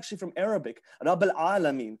Olamin, this is actually from Arabic, Rabul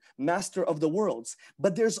Alamin, master of the worlds.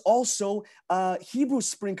 But there's also Hebrew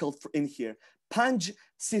sprinkled in here. Panj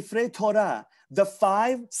Sifrei Torah, the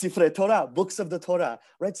 5 Sifrei Torah, books of the Torah,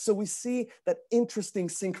 right? So we see that interesting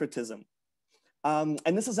syncretism. And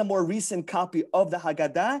this is a more recent copy of the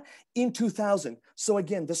Haggadah in 2000. So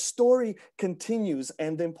again, the story continues,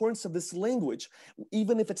 and the importance of this language,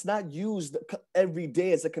 even if it's not used every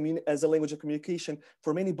day as a language of communication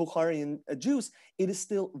for many Bukharian Jews, it is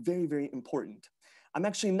still very, very important. I'm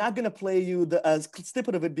actually not going to play you the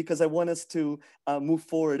snippet of it because I want us to move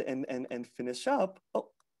forward and finish up. Oh,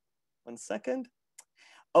 1 second.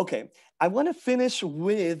 Okay, I want to finish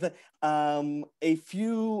with a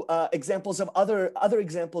few examples of other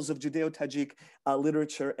examples of Judeo-Tajik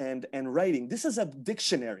literature and writing. This is a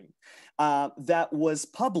dictionary that was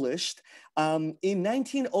published in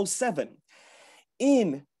 1907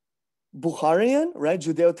 in Bukharian, right,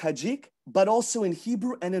 Judeo-Tajik, but also in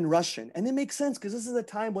Hebrew and in Russian. And it makes sense because this is a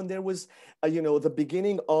time when there was, the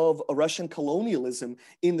beginning of Russian colonialism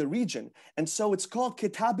in the region. And so it's called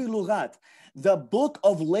Kitabi Lughat, the book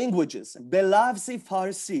of languages, Belavzi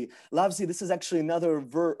Farsi. Lavzi, this is actually another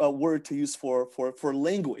word to use for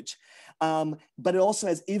language. But it also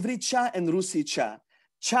has Ivricha and Rusicha.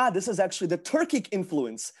 Cha, this is actually the Turkic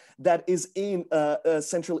influence that is in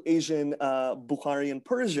Central Asian Bukharian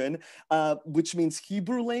Persian, which means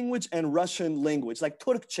Hebrew language and Russian language, like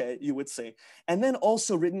Turkche, you would say. And then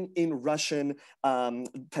also written in Russian,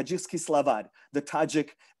 Tajikski Slavad, the Tajik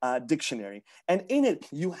dictionary. And in it,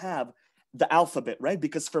 you have the alphabet, right?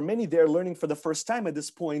 Because for many, they're learning for the first time at this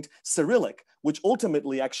point Cyrillic, which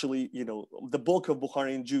ultimately actually, the bulk of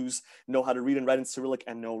Bukharian Jews know how to read and write in Cyrillic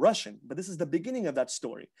and know Russian. But this is the beginning of that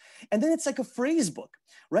story. And then it's like a phrase book,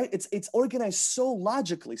 right? It's organized so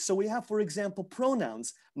logically. So we have, for example,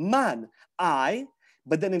 pronouns, man, I,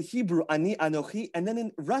 but then in Hebrew, ani, anochi, and then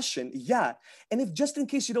in Russian, ya. And if just in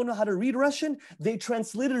case you don't know how to read Russian, they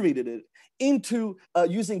transliterated it into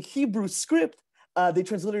using Hebrew script. They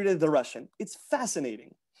transliterated the Russian. It's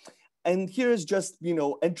fascinating. And here's just,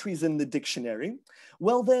 entries in the dictionary.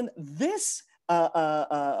 Well, then this author,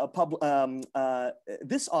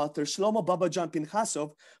 Shlomo Babajan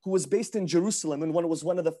Pinchasov, who was based in Jerusalem and was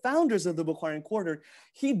one of the founders of the Bukharian quarter,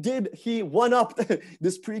 he one-upped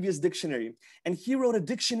this previous dictionary. And he wrote a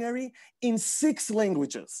dictionary in 6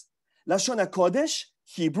 languages. Lashon HaKodesh,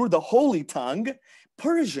 Hebrew, the holy tongue,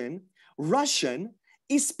 Persian, Russian,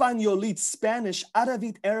 Hispaniolit, Spanish,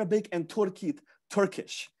 Aravit, Arabic, and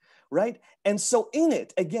Turkish, right? And so in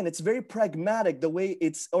it, again, it's very pragmatic the way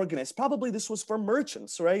it's organized. Probably this was for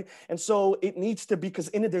merchants, right? And so it needs to be, because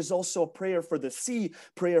in it, there's also a prayer for the sea,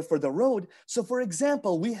 prayer for the road. So for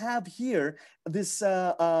example, we have here this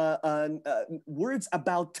words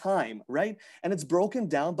about time, right? And it's broken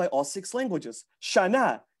down by all 6 languages.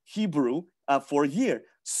 Shana, Hebrew, for year.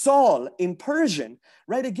 Sol in Persian,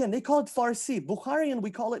 right? Again, they call it Farsi. Bukharian,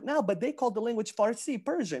 we call it now, but they call the language Farsi,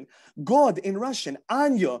 Persian. God in Russian.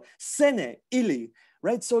 Anyo, Sene, Ili,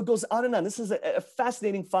 right? So it goes on and on. This is a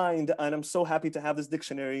fascinating find, and I'm so happy to have this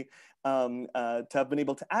dictionary, to have been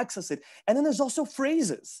able to access it. And then there's also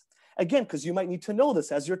phrases. Again, because you might need to know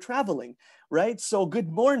this as you're traveling, right? So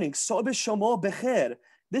good morning, Sobe Shomo Becher.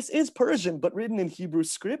 This is Persian, but written in Hebrew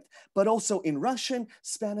script, but also in Russian,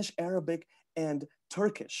 Spanish, Arabic, and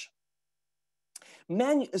Turkish.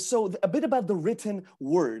 So a bit about the written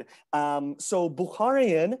word. So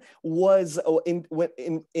Bukharian was,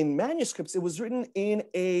 in manuscripts, it was written in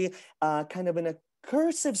a kind of a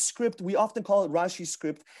cursive script. We often call it Rashi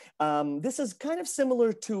script. This is kind of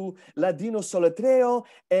similar to Ladino Soletreo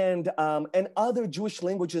and other Jewish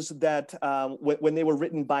languages that when they were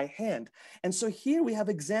written by hand. And so here we have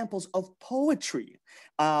examples of poetry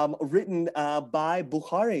written by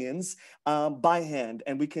Bukharians by hand,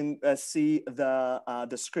 and we can see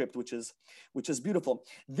the script, which is beautiful.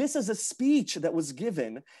 This is a speech that was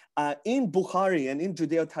given in Bukharian, in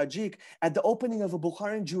Judeo-Tajik, at the opening of a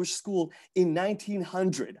Bukharian Jewish school in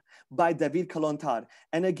 1900 by David Kalontar.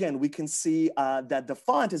 And again, we can see that the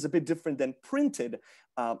font is a bit different than printed,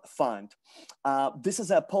 font. This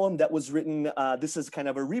is a poem that was written, this is kind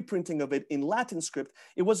of a reprinting of it in Latin script.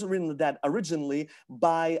 It wasn't written that originally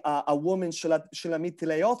by a woman, Shulamit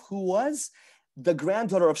Tilayov, who was the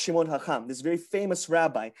granddaughter of Shimon Hacham, this very famous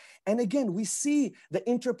rabbi. And again, we see the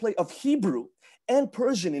interplay of Hebrew and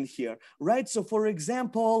Persian in here, right? So for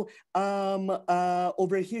example,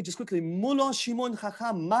 over here, just quickly, Mullah Shimon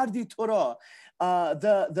Hacham, Mardi Torah,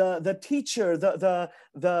 the teacher,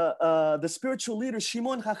 the spiritual leader,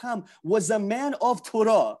 Shimon Hacham, was a man of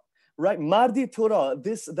Torah, right? Mardi Torah,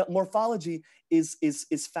 the morphology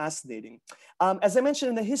is fascinating. As I mentioned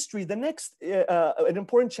in the history, the next, an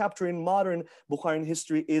important chapter in modern Bukharian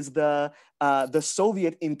history is the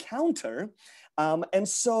Soviet encounter. And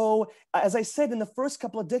so, as I said, in the first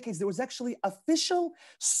couple of decades, there was actually official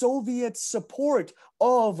Soviet support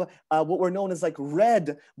of what were known as like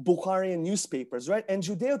red Bukharian newspapers, right? And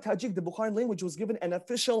Judeo-Tajik, the Bukharian language, was given an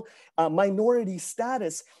official minority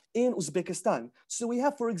status in Uzbekistan. So we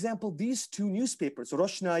have, for example, these two newspapers,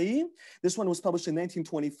 Roshnai, this one was published in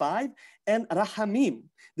 1925, and Rahamim,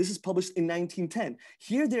 this is published in 1910.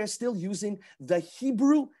 Here they are still using the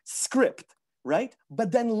Hebrew script, right?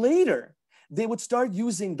 But then later, they would start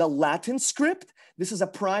using the Latin script. This is a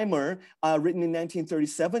primer written in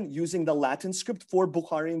 1937 using the Latin script for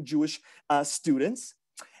Bukharian Jewish students.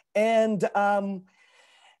 And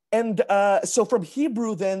so from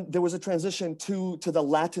Hebrew, then there was a transition to the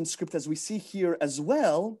Latin script, as we see here as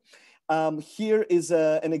well. Here is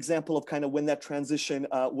an example of kind of when that transition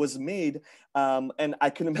was made. And I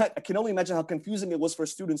can only imagine how confusing it was for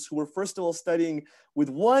students who were first of all studying with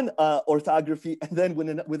one orthography and then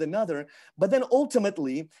with another. But then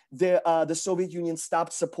ultimately, the Soviet Union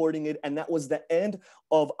stopped supporting it. And that was the end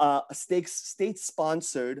of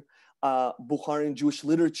state-sponsored Bukharian Jewish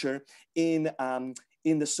literature in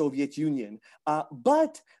the Soviet Union.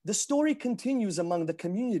 But the story continues among the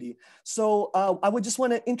community. So I would just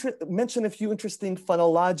want to mention a few interesting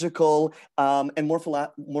phonological and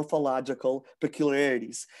morphological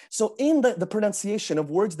peculiarities. So in the pronunciation of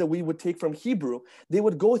words that we would take from Hebrew, they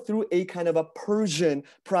would go through a kind of a Persian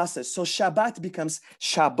process. So Shabbat becomes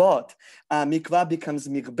Shabbat, Mikvah becomes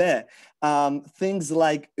Mikbeh. Things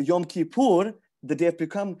like Yom Kippur, the day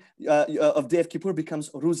of Day of Kippur becomes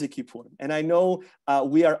Ruzi Kippur. And I know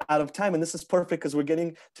we are out of time, and this is perfect because we're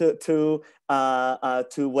getting to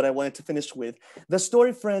what I wanted to finish with. The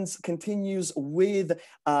story, friends, continues with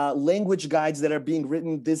language guides that are being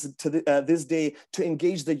written this day to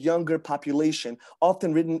engage the younger population,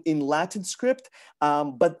 often written in Latin script,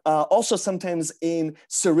 but also sometimes in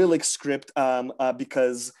Cyrillic script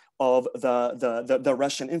because of the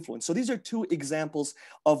Russian influence. So these are two examples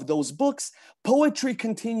of those books. Poetry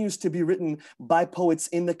continues to be written by poets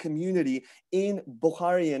in the community in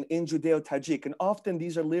Bukharian, in Judeo-Tajik, and often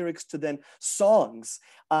these are lyrics to then songs.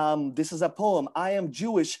 This is a poem, I am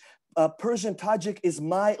Jewish, Persian Tajik is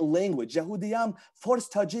my language. Yahudiyam, Fors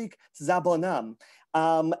Tajik, Zabonam.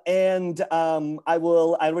 I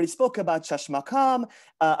already spoke about Shashmakam,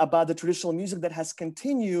 about the traditional music that has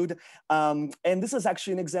continued. And this is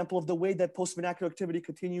actually an example of the way that post-vernacular activity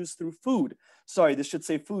continues through food. Sorry, this should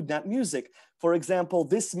say food, not music. For example,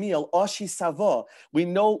 this meal, Oshi Savo. We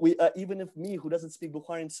know, even if me, who doesn't speak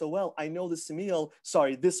Bukharian so well, I know this meal,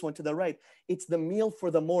 sorry, this one to the right. It's the meal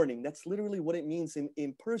for the morning. That's literally what it means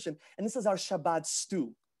in Persian. And this is our Shabbat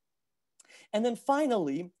stew. And then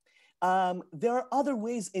finally, there are other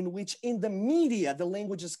ways in which in the media, the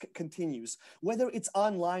languages continues, whether it's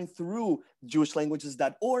online through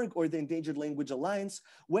jewishlanguages.org or the Endangered Language Alliance,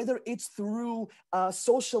 whether it's through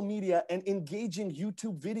social media and engaging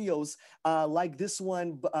YouTube videos like this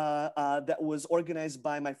one that was organized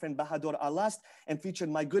by my friend Bahadur Alast and featured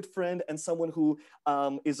my good friend and someone who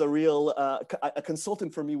is a real a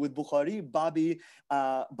consultant for me with Bukhari, Bobby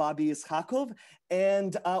Ishakov,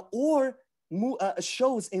 and or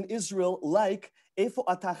shows in Israel like Efo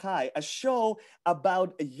Atachai, a show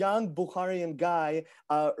about a young Bukharian guy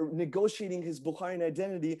negotiating his Bukharian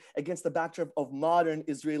identity against the backdrop of modern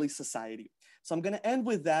Israeli society. So I'm going to end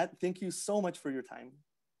with that. Thank you so much for your time.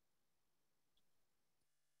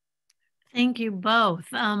 Thank you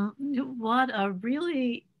both. What a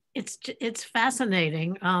really, it's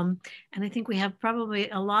fascinating. And I think we have probably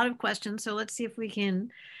a lot of questions. So let's see if we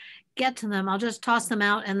can get to them. I'll just toss them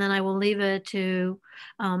out and then I will leave it to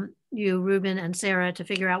you, Ruben and Sarah, to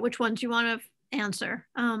figure out which ones you want to answer.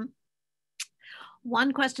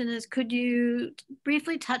 One question is, could you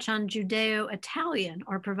briefly touch on Judeo-Italian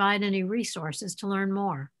or provide any resources to learn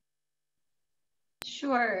more?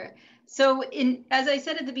 Sure. So as I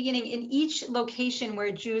said at the beginning, in each location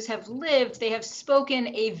where Jews have lived, they have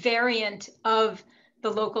spoken a variant of the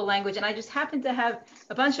local language. And I just happen to have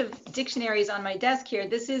a bunch of dictionaries on my desk here.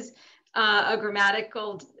 This is a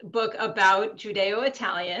grammatical book about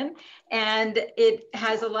Judeo-Italian, and it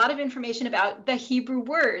has a lot of information about the Hebrew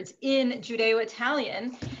words in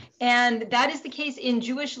Judeo-Italian. And that is the case in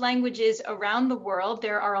Jewish languages around the world.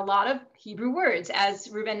 There are a lot of Hebrew words. As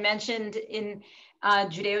Ruben mentioned, in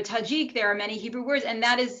Judeo-Tajik, there are many Hebrew words, and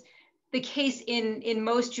that is the case in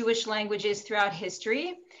most Jewish languages throughout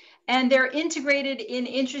history. And they're integrated in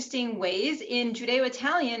interesting ways. In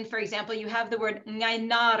Judeo-Italian, for example, you have the word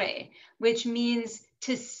ngainare, which means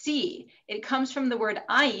to see. It comes from the word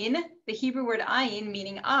ayin, the Hebrew word ayin,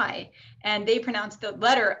 meaning eye. And they pronounce the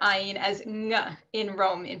letter ayin as ng in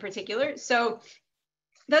Rome in particular. So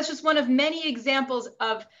that's just one of many examples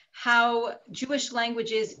of how Jewish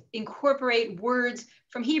languages incorporate words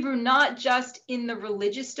from Hebrew, not just in the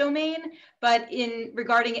religious domain, but in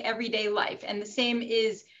regarding everyday life. And the same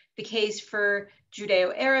is the case for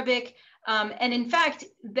Judeo-Arabic. And in fact,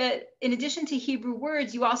 in addition to Hebrew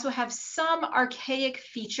words, you also have some archaic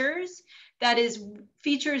features, that is,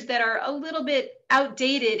 features that are a little bit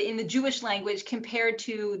outdated in the Jewish language compared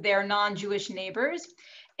to their non-Jewish neighbors.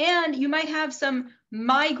 And you might have some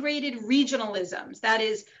migrated regionalisms, that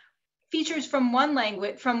is, features from one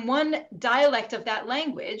language, from one dialect of that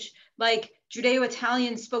language, like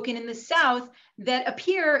Judeo-Italian spoken in the South, that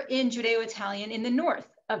appear in Judeo-Italian in the north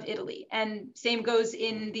of Italy. And same goes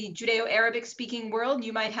in the Judeo-Arabic speaking world.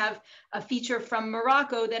 You might have a feature from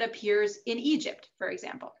Morocco that appears in Egypt, for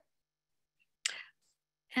example.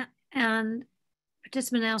 And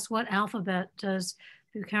participant asks, what alphabet does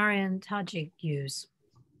Bukharian Tajik use?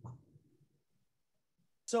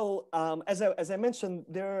 So as I mentioned,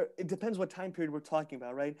 it depends what time period we're talking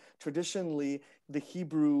about, right? Traditionally, the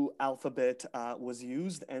Hebrew alphabet was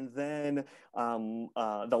used, and then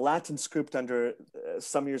the Latin script under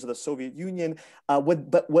some years of the Soviet Union.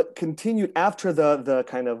 But what continued after the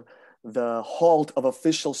kind of the halt of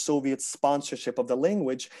official Soviet sponsorship of the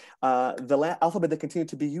language, the alphabet that continued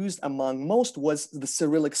to be used among most was the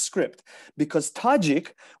Cyrillic script, because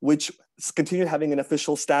Tajik, which continued having an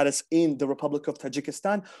official status in the Republic of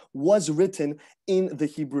Tajikistan, was written in the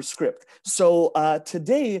Hebrew script. So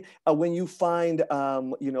today, when you find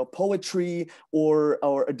poetry or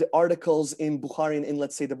articles in Bukharian, in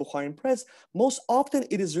let's say the Bukharian press, most often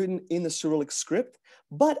it is written in the Cyrillic script.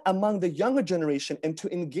 But among the younger generation, and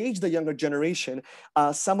to engage the younger generation,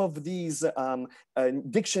 some of these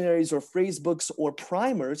dictionaries or phrase books or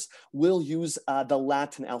primers will use the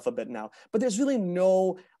Latin alphabet now. But there's really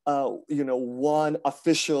no one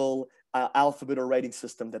official alphabet or writing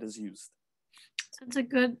system that is used. So it's a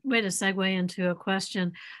good way to segue into a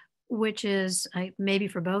question, which is maybe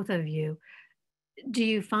for both of you. Do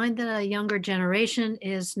you find that a younger generation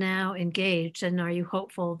is now engaged, and are you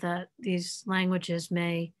hopeful that these languages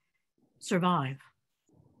may survive?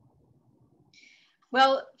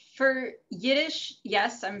 Well, for Yiddish,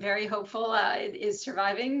 yes, I'm very hopeful it is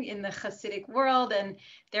surviving in the Hasidic world, and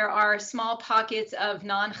there are small pockets of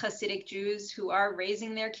non-Hasidic Jews who are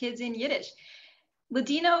raising their kids in Yiddish.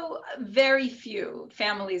 Ladino, very few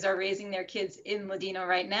families are raising their kids in Ladino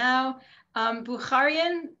right now.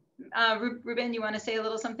 Bukharian, Ruben, you want to say a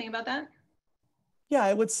little something about that? Yeah,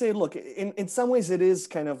 I would say, look, in some ways it is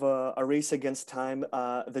kind of a race against time.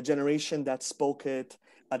 The generation that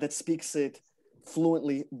that speaks it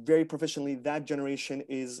fluently, very proficiently, that generation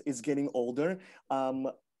is getting older.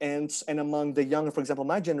 And among the younger, for example,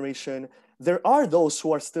 my generation, there are those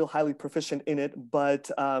who are still highly proficient in it, but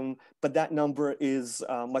that number is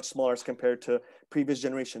much smaller as compared to previous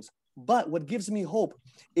generations. But what gives me hope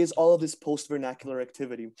is all of this post-vernacular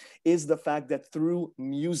activity, is the fact that through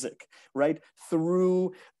music, right,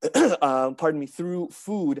 through, through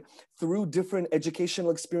food, through different educational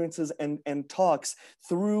experiences and talks,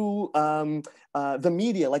 through the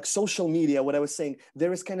media, like social media, what I was saying,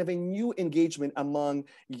 there is kind of a new engagement among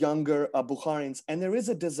younger Bukharians, and there is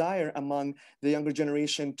a desire among the younger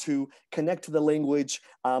generation to connect to the language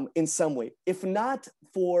in some way, if not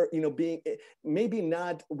for being, maybe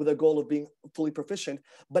not with a goal of being fully proficient,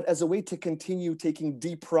 but as a way to continue taking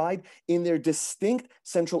deep pride in their distinct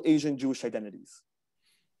Central Asian Jewish identities.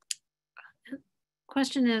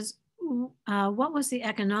 Question is, what was the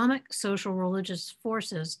economic, social, religious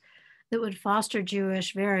forces that would foster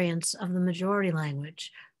Jewish variants of the majority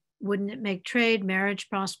language? Wouldn't it make trade, marriage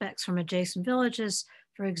prospects from adjacent villages,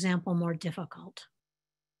 for example, more difficult?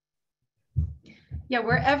 Yeah,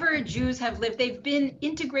 wherever Jews have lived, they've been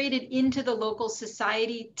integrated into the local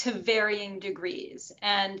society to varying degrees.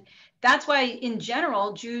 And that's why in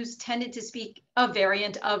general, Jews tended to speak a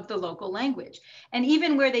variant of the local language. And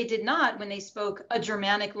even where they did not, when they spoke a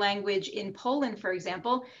Germanic language in Poland, for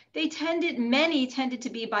example, many tended to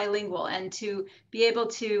be bilingual and to be able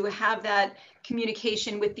to have that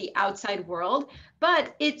communication with the outside world.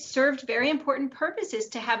 But it served very important purposes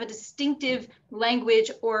to have a distinctive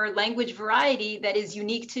language or language variety that is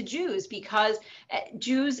unique to Jews, because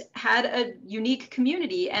Jews had a unique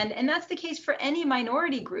community. And that's the case for any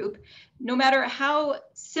minority group, no matter how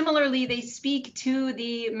similarly they speak to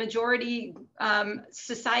the majority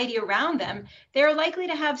society around them, they're likely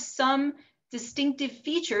to have some distinctive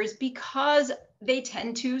features because they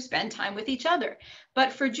tend to spend time with each other.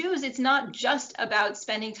 But for Jews, it's not just about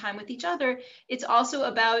spending time with each other. It's also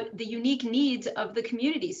about the unique needs of the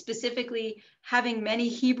community, specifically having many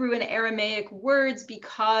Hebrew and Aramaic words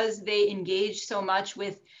because they engage so much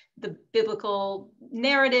with the biblical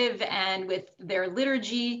narrative and with their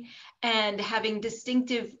liturgy, and having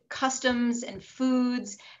distinctive customs and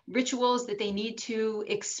foods, rituals that they need to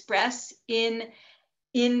express in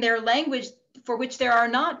their language for which there are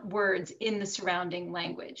not words in the surrounding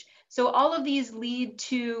language. So all of these lead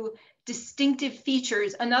to distinctive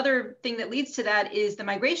features. Another thing that leads to that is the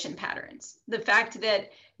migration patterns. The fact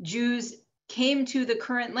that Jews came to the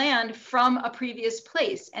current land from a previous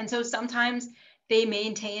place. And so sometimes they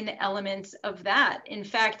maintain elements of that. In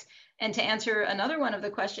fact, and to answer another one of the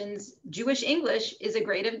questions, Jewish English is a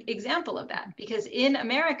great example of that, because in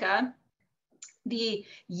America, the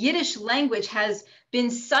Yiddish language has been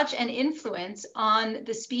such an influence on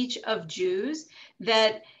the speech of Jews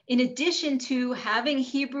that in addition to having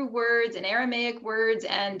Hebrew words and Aramaic words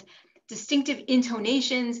and distinctive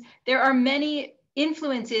intonations, there are many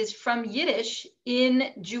influences from Yiddish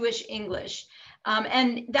in Jewish English.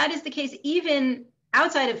 And that is the case even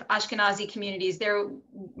outside of Ashkenazi communities. You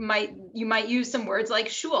might use some words like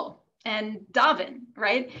shul and daven,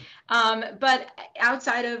 right? But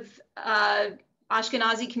outside of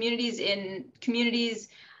Ashkenazi communities, in communities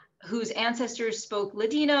whose ancestors spoke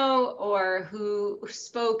Ladino or who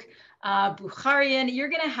spoke Bukharian, you're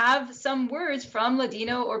going to have some words from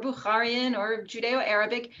Ladino or Bukharian or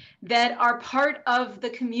Judeo-Arabic that are part of the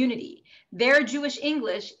community. Their Jewish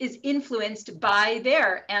English is influenced by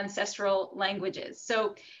their ancestral languages.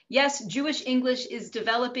 So yes, Jewish English is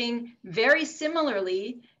developing very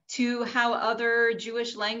similarly to how other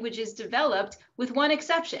Jewish languages developed, with one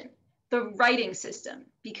exception: the writing system.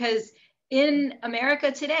 Because in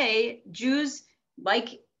America today, Jews,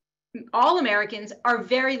 like all Americans, are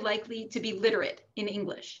very likely to be literate in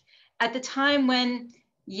English. At the time when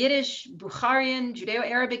Yiddish, Bukharian,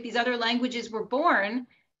 Judeo-Arabic, these other languages were born,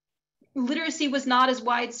 literacy was not as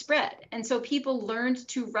widespread. And so people learned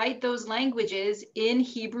to write those languages in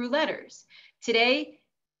Hebrew letters. Today,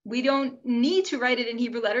 we don't need to write it in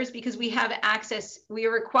Hebrew letters because we have access, we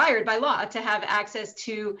are required by law to have access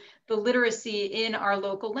to the literacy in our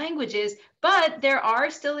local languages, but there are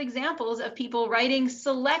still examples of people writing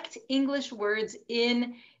select English words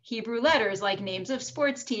in Hebrew letters, like names of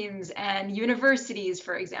sports teams and universities,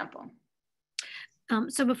 for example.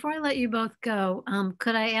 So before I let you both go,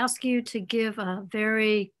 could I ask you to give a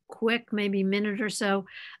very quick, maybe minute or so,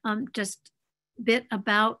 just bit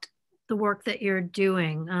about the work that you're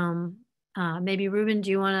doing? Maybe Ruben, do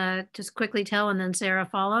you want to just quickly tell, and then Sarah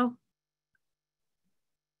follow?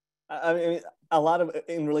 I mean, a lot of,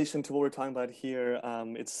 in relation to what we're talking about here,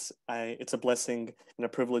 it's a blessing and a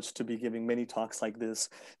privilege to be giving many talks like this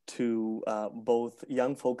to both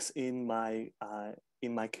young folks in my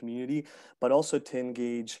community, but also to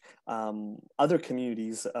engage other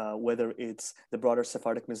communities, whether it's the broader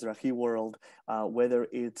Sephardic Mizrahi world, whether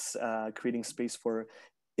it's creating space for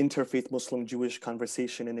interfaith Muslim Jewish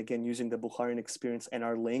conversation, and again using the Bukharian experience and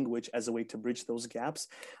our language as a way to bridge those gaps.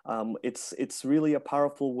 It's really a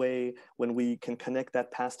powerful way when we can connect that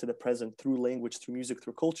past to the present through language, through music,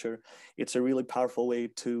 through culture. It's a really powerful way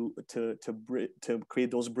to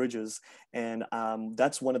create those bridges. And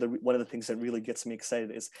that's one of the things that really gets me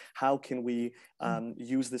excited, is how can we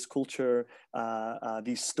use this culture,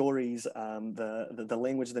 these stories, the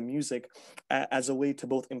language, the music, as a way to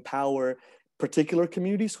both empower particular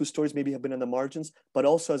communities whose stories maybe have been on the margins, but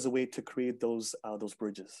also as a way to create those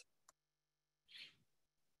bridges.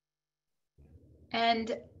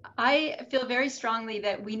 And I feel very strongly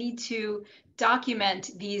that we need to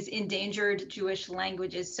document these endangered Jewish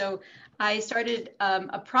languages. So I started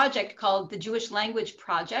a project called the Jewish Language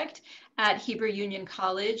Project at Hebrew Union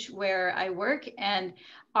College, where I work. And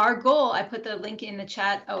our goal, I put the link in the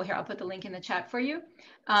chat. Oh, here, I'll put the link in the chat for you.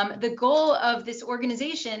 The goal of this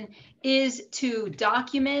organization is to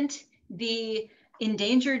document the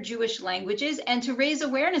endangered Jewish languages and to raise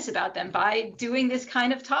awareness about them by doing this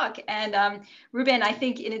kind of talk. And Ruben, I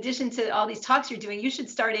think in addition to all these talks you're doing, you should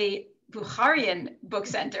start a Bukharian book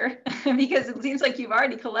center because it seems like you've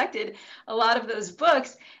already collected a lot of those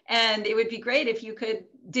books, and it would be great if you could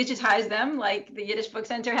digitize them like the Yiddish Book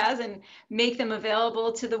Center has and make them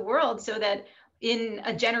available to the world so that in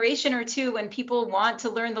a generation or two, when people want to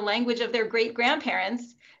learn the language of their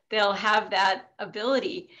great-grandparents, they'll have that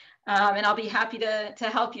ability. And I'll be happy to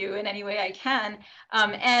help you in any way I can.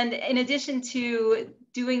 And in addition to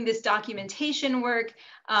doing this documentation work,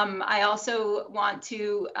 I also want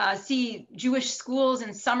to see Jewish schools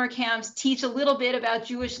and summer camps teach a little bit about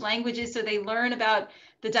Jewish languages so they learn about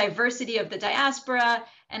the diversity of the diaspora.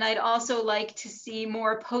 And I'd also like to see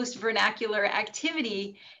more post-vernacular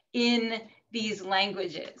activity in these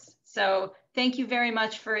languages. So thank you very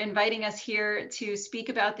much for inviting us here to speak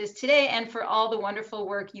about this today and for all the wonderful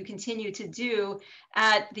work you continue to do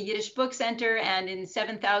at the Yiddish Book Center and in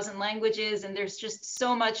 7,000 languages. And there's just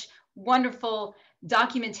so much wonderful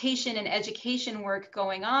documentation and education work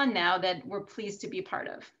going on now that we're pleased to be part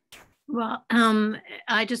of. Well,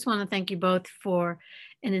 I just want to thank you both for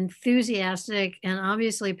an enthusiastic and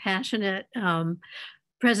obviously passionate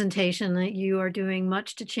presentation. That you are doing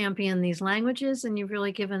much to champion these languages, and you've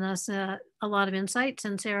really given us a lot of insights.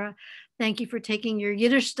 And Sarah, thank you for taking your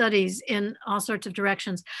Yiddish studies in all sorts of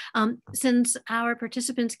directions. Since our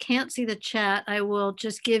participants can't see the chat, I will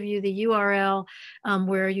just give you the URL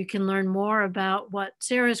where you can learn more about what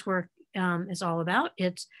Sarah's work is all about.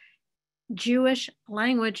 It's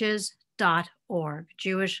jewishlanguages.org,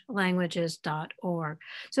 jewishlanguages.org.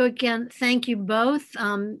 So again, thank you both.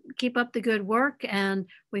 Keep up the good work, and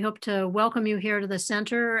we hope to welcome you here to the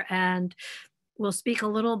center, and we'll speak a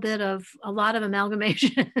lot of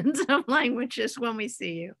amalgamations of languages when we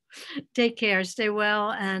see you. Take care, stay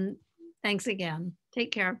well, and thanks again.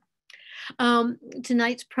 Take care.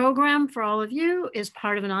 Tonight's program for all of you is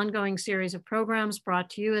part of an ongoing series of programs brought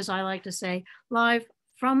to you, as I like to say, live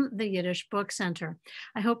from the Yiddish Book Center.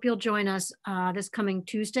 I hope you'll join us this coming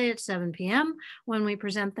Tuesday at 7 p.m. when we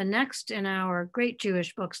present the next in our Great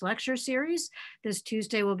Jewish Books lecture series. This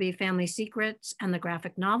Tuesday will be Family Secrets and the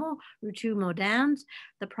graphic novel, Rutu Modan's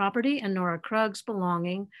The Property and Nora Krug's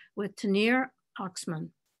Belonging with Tanir Oxman.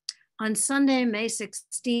 On Sunday, May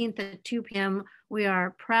 16th at 2 p.m., we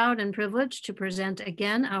are proud and privileged to present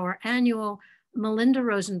again our annual Melinda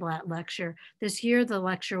Rosenblatt lecture. This year, the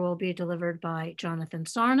lecture will be delivered by Jonathan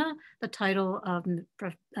Sarna. The title of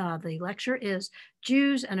the lecture is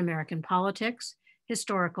Jews and American Politics,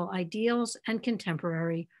 Historical Ideals and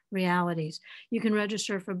Contemporary Realities. You can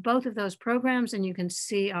register for both of those programs, and you can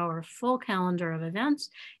see our full calendar of events,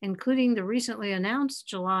 including the recently announced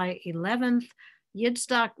July 11th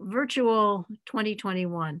Yidstock Virtual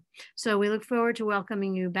 2021. So we look forward to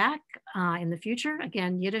welcoming you back in the future.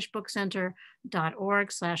 Again,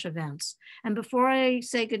 yiddishbookcenter.org/events. And before I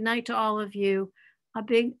say goodnight to all of you, a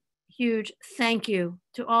big, huge thank you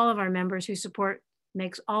to all of our members whose support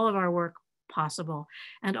makes all of our work possible.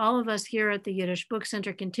 And all of us here at the Yiddish Book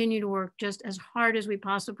Center continue to work just as hard as we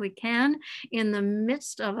possibly can in the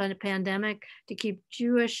midst of a pandemic to keep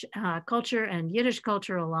Jewish culture and Yiddish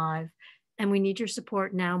culture alive. And we need your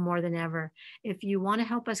support now more than ever. If you want to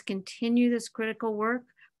help us continue this critical work,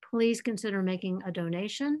 please consider making a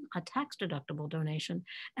donation, a tax-deductible donation,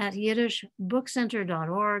 at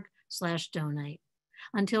yiddishbookcenter.org/donate.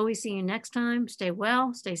 Until we see you next time, stay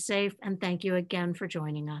well, stay safe, and thank you again for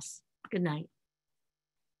joining us. Good night.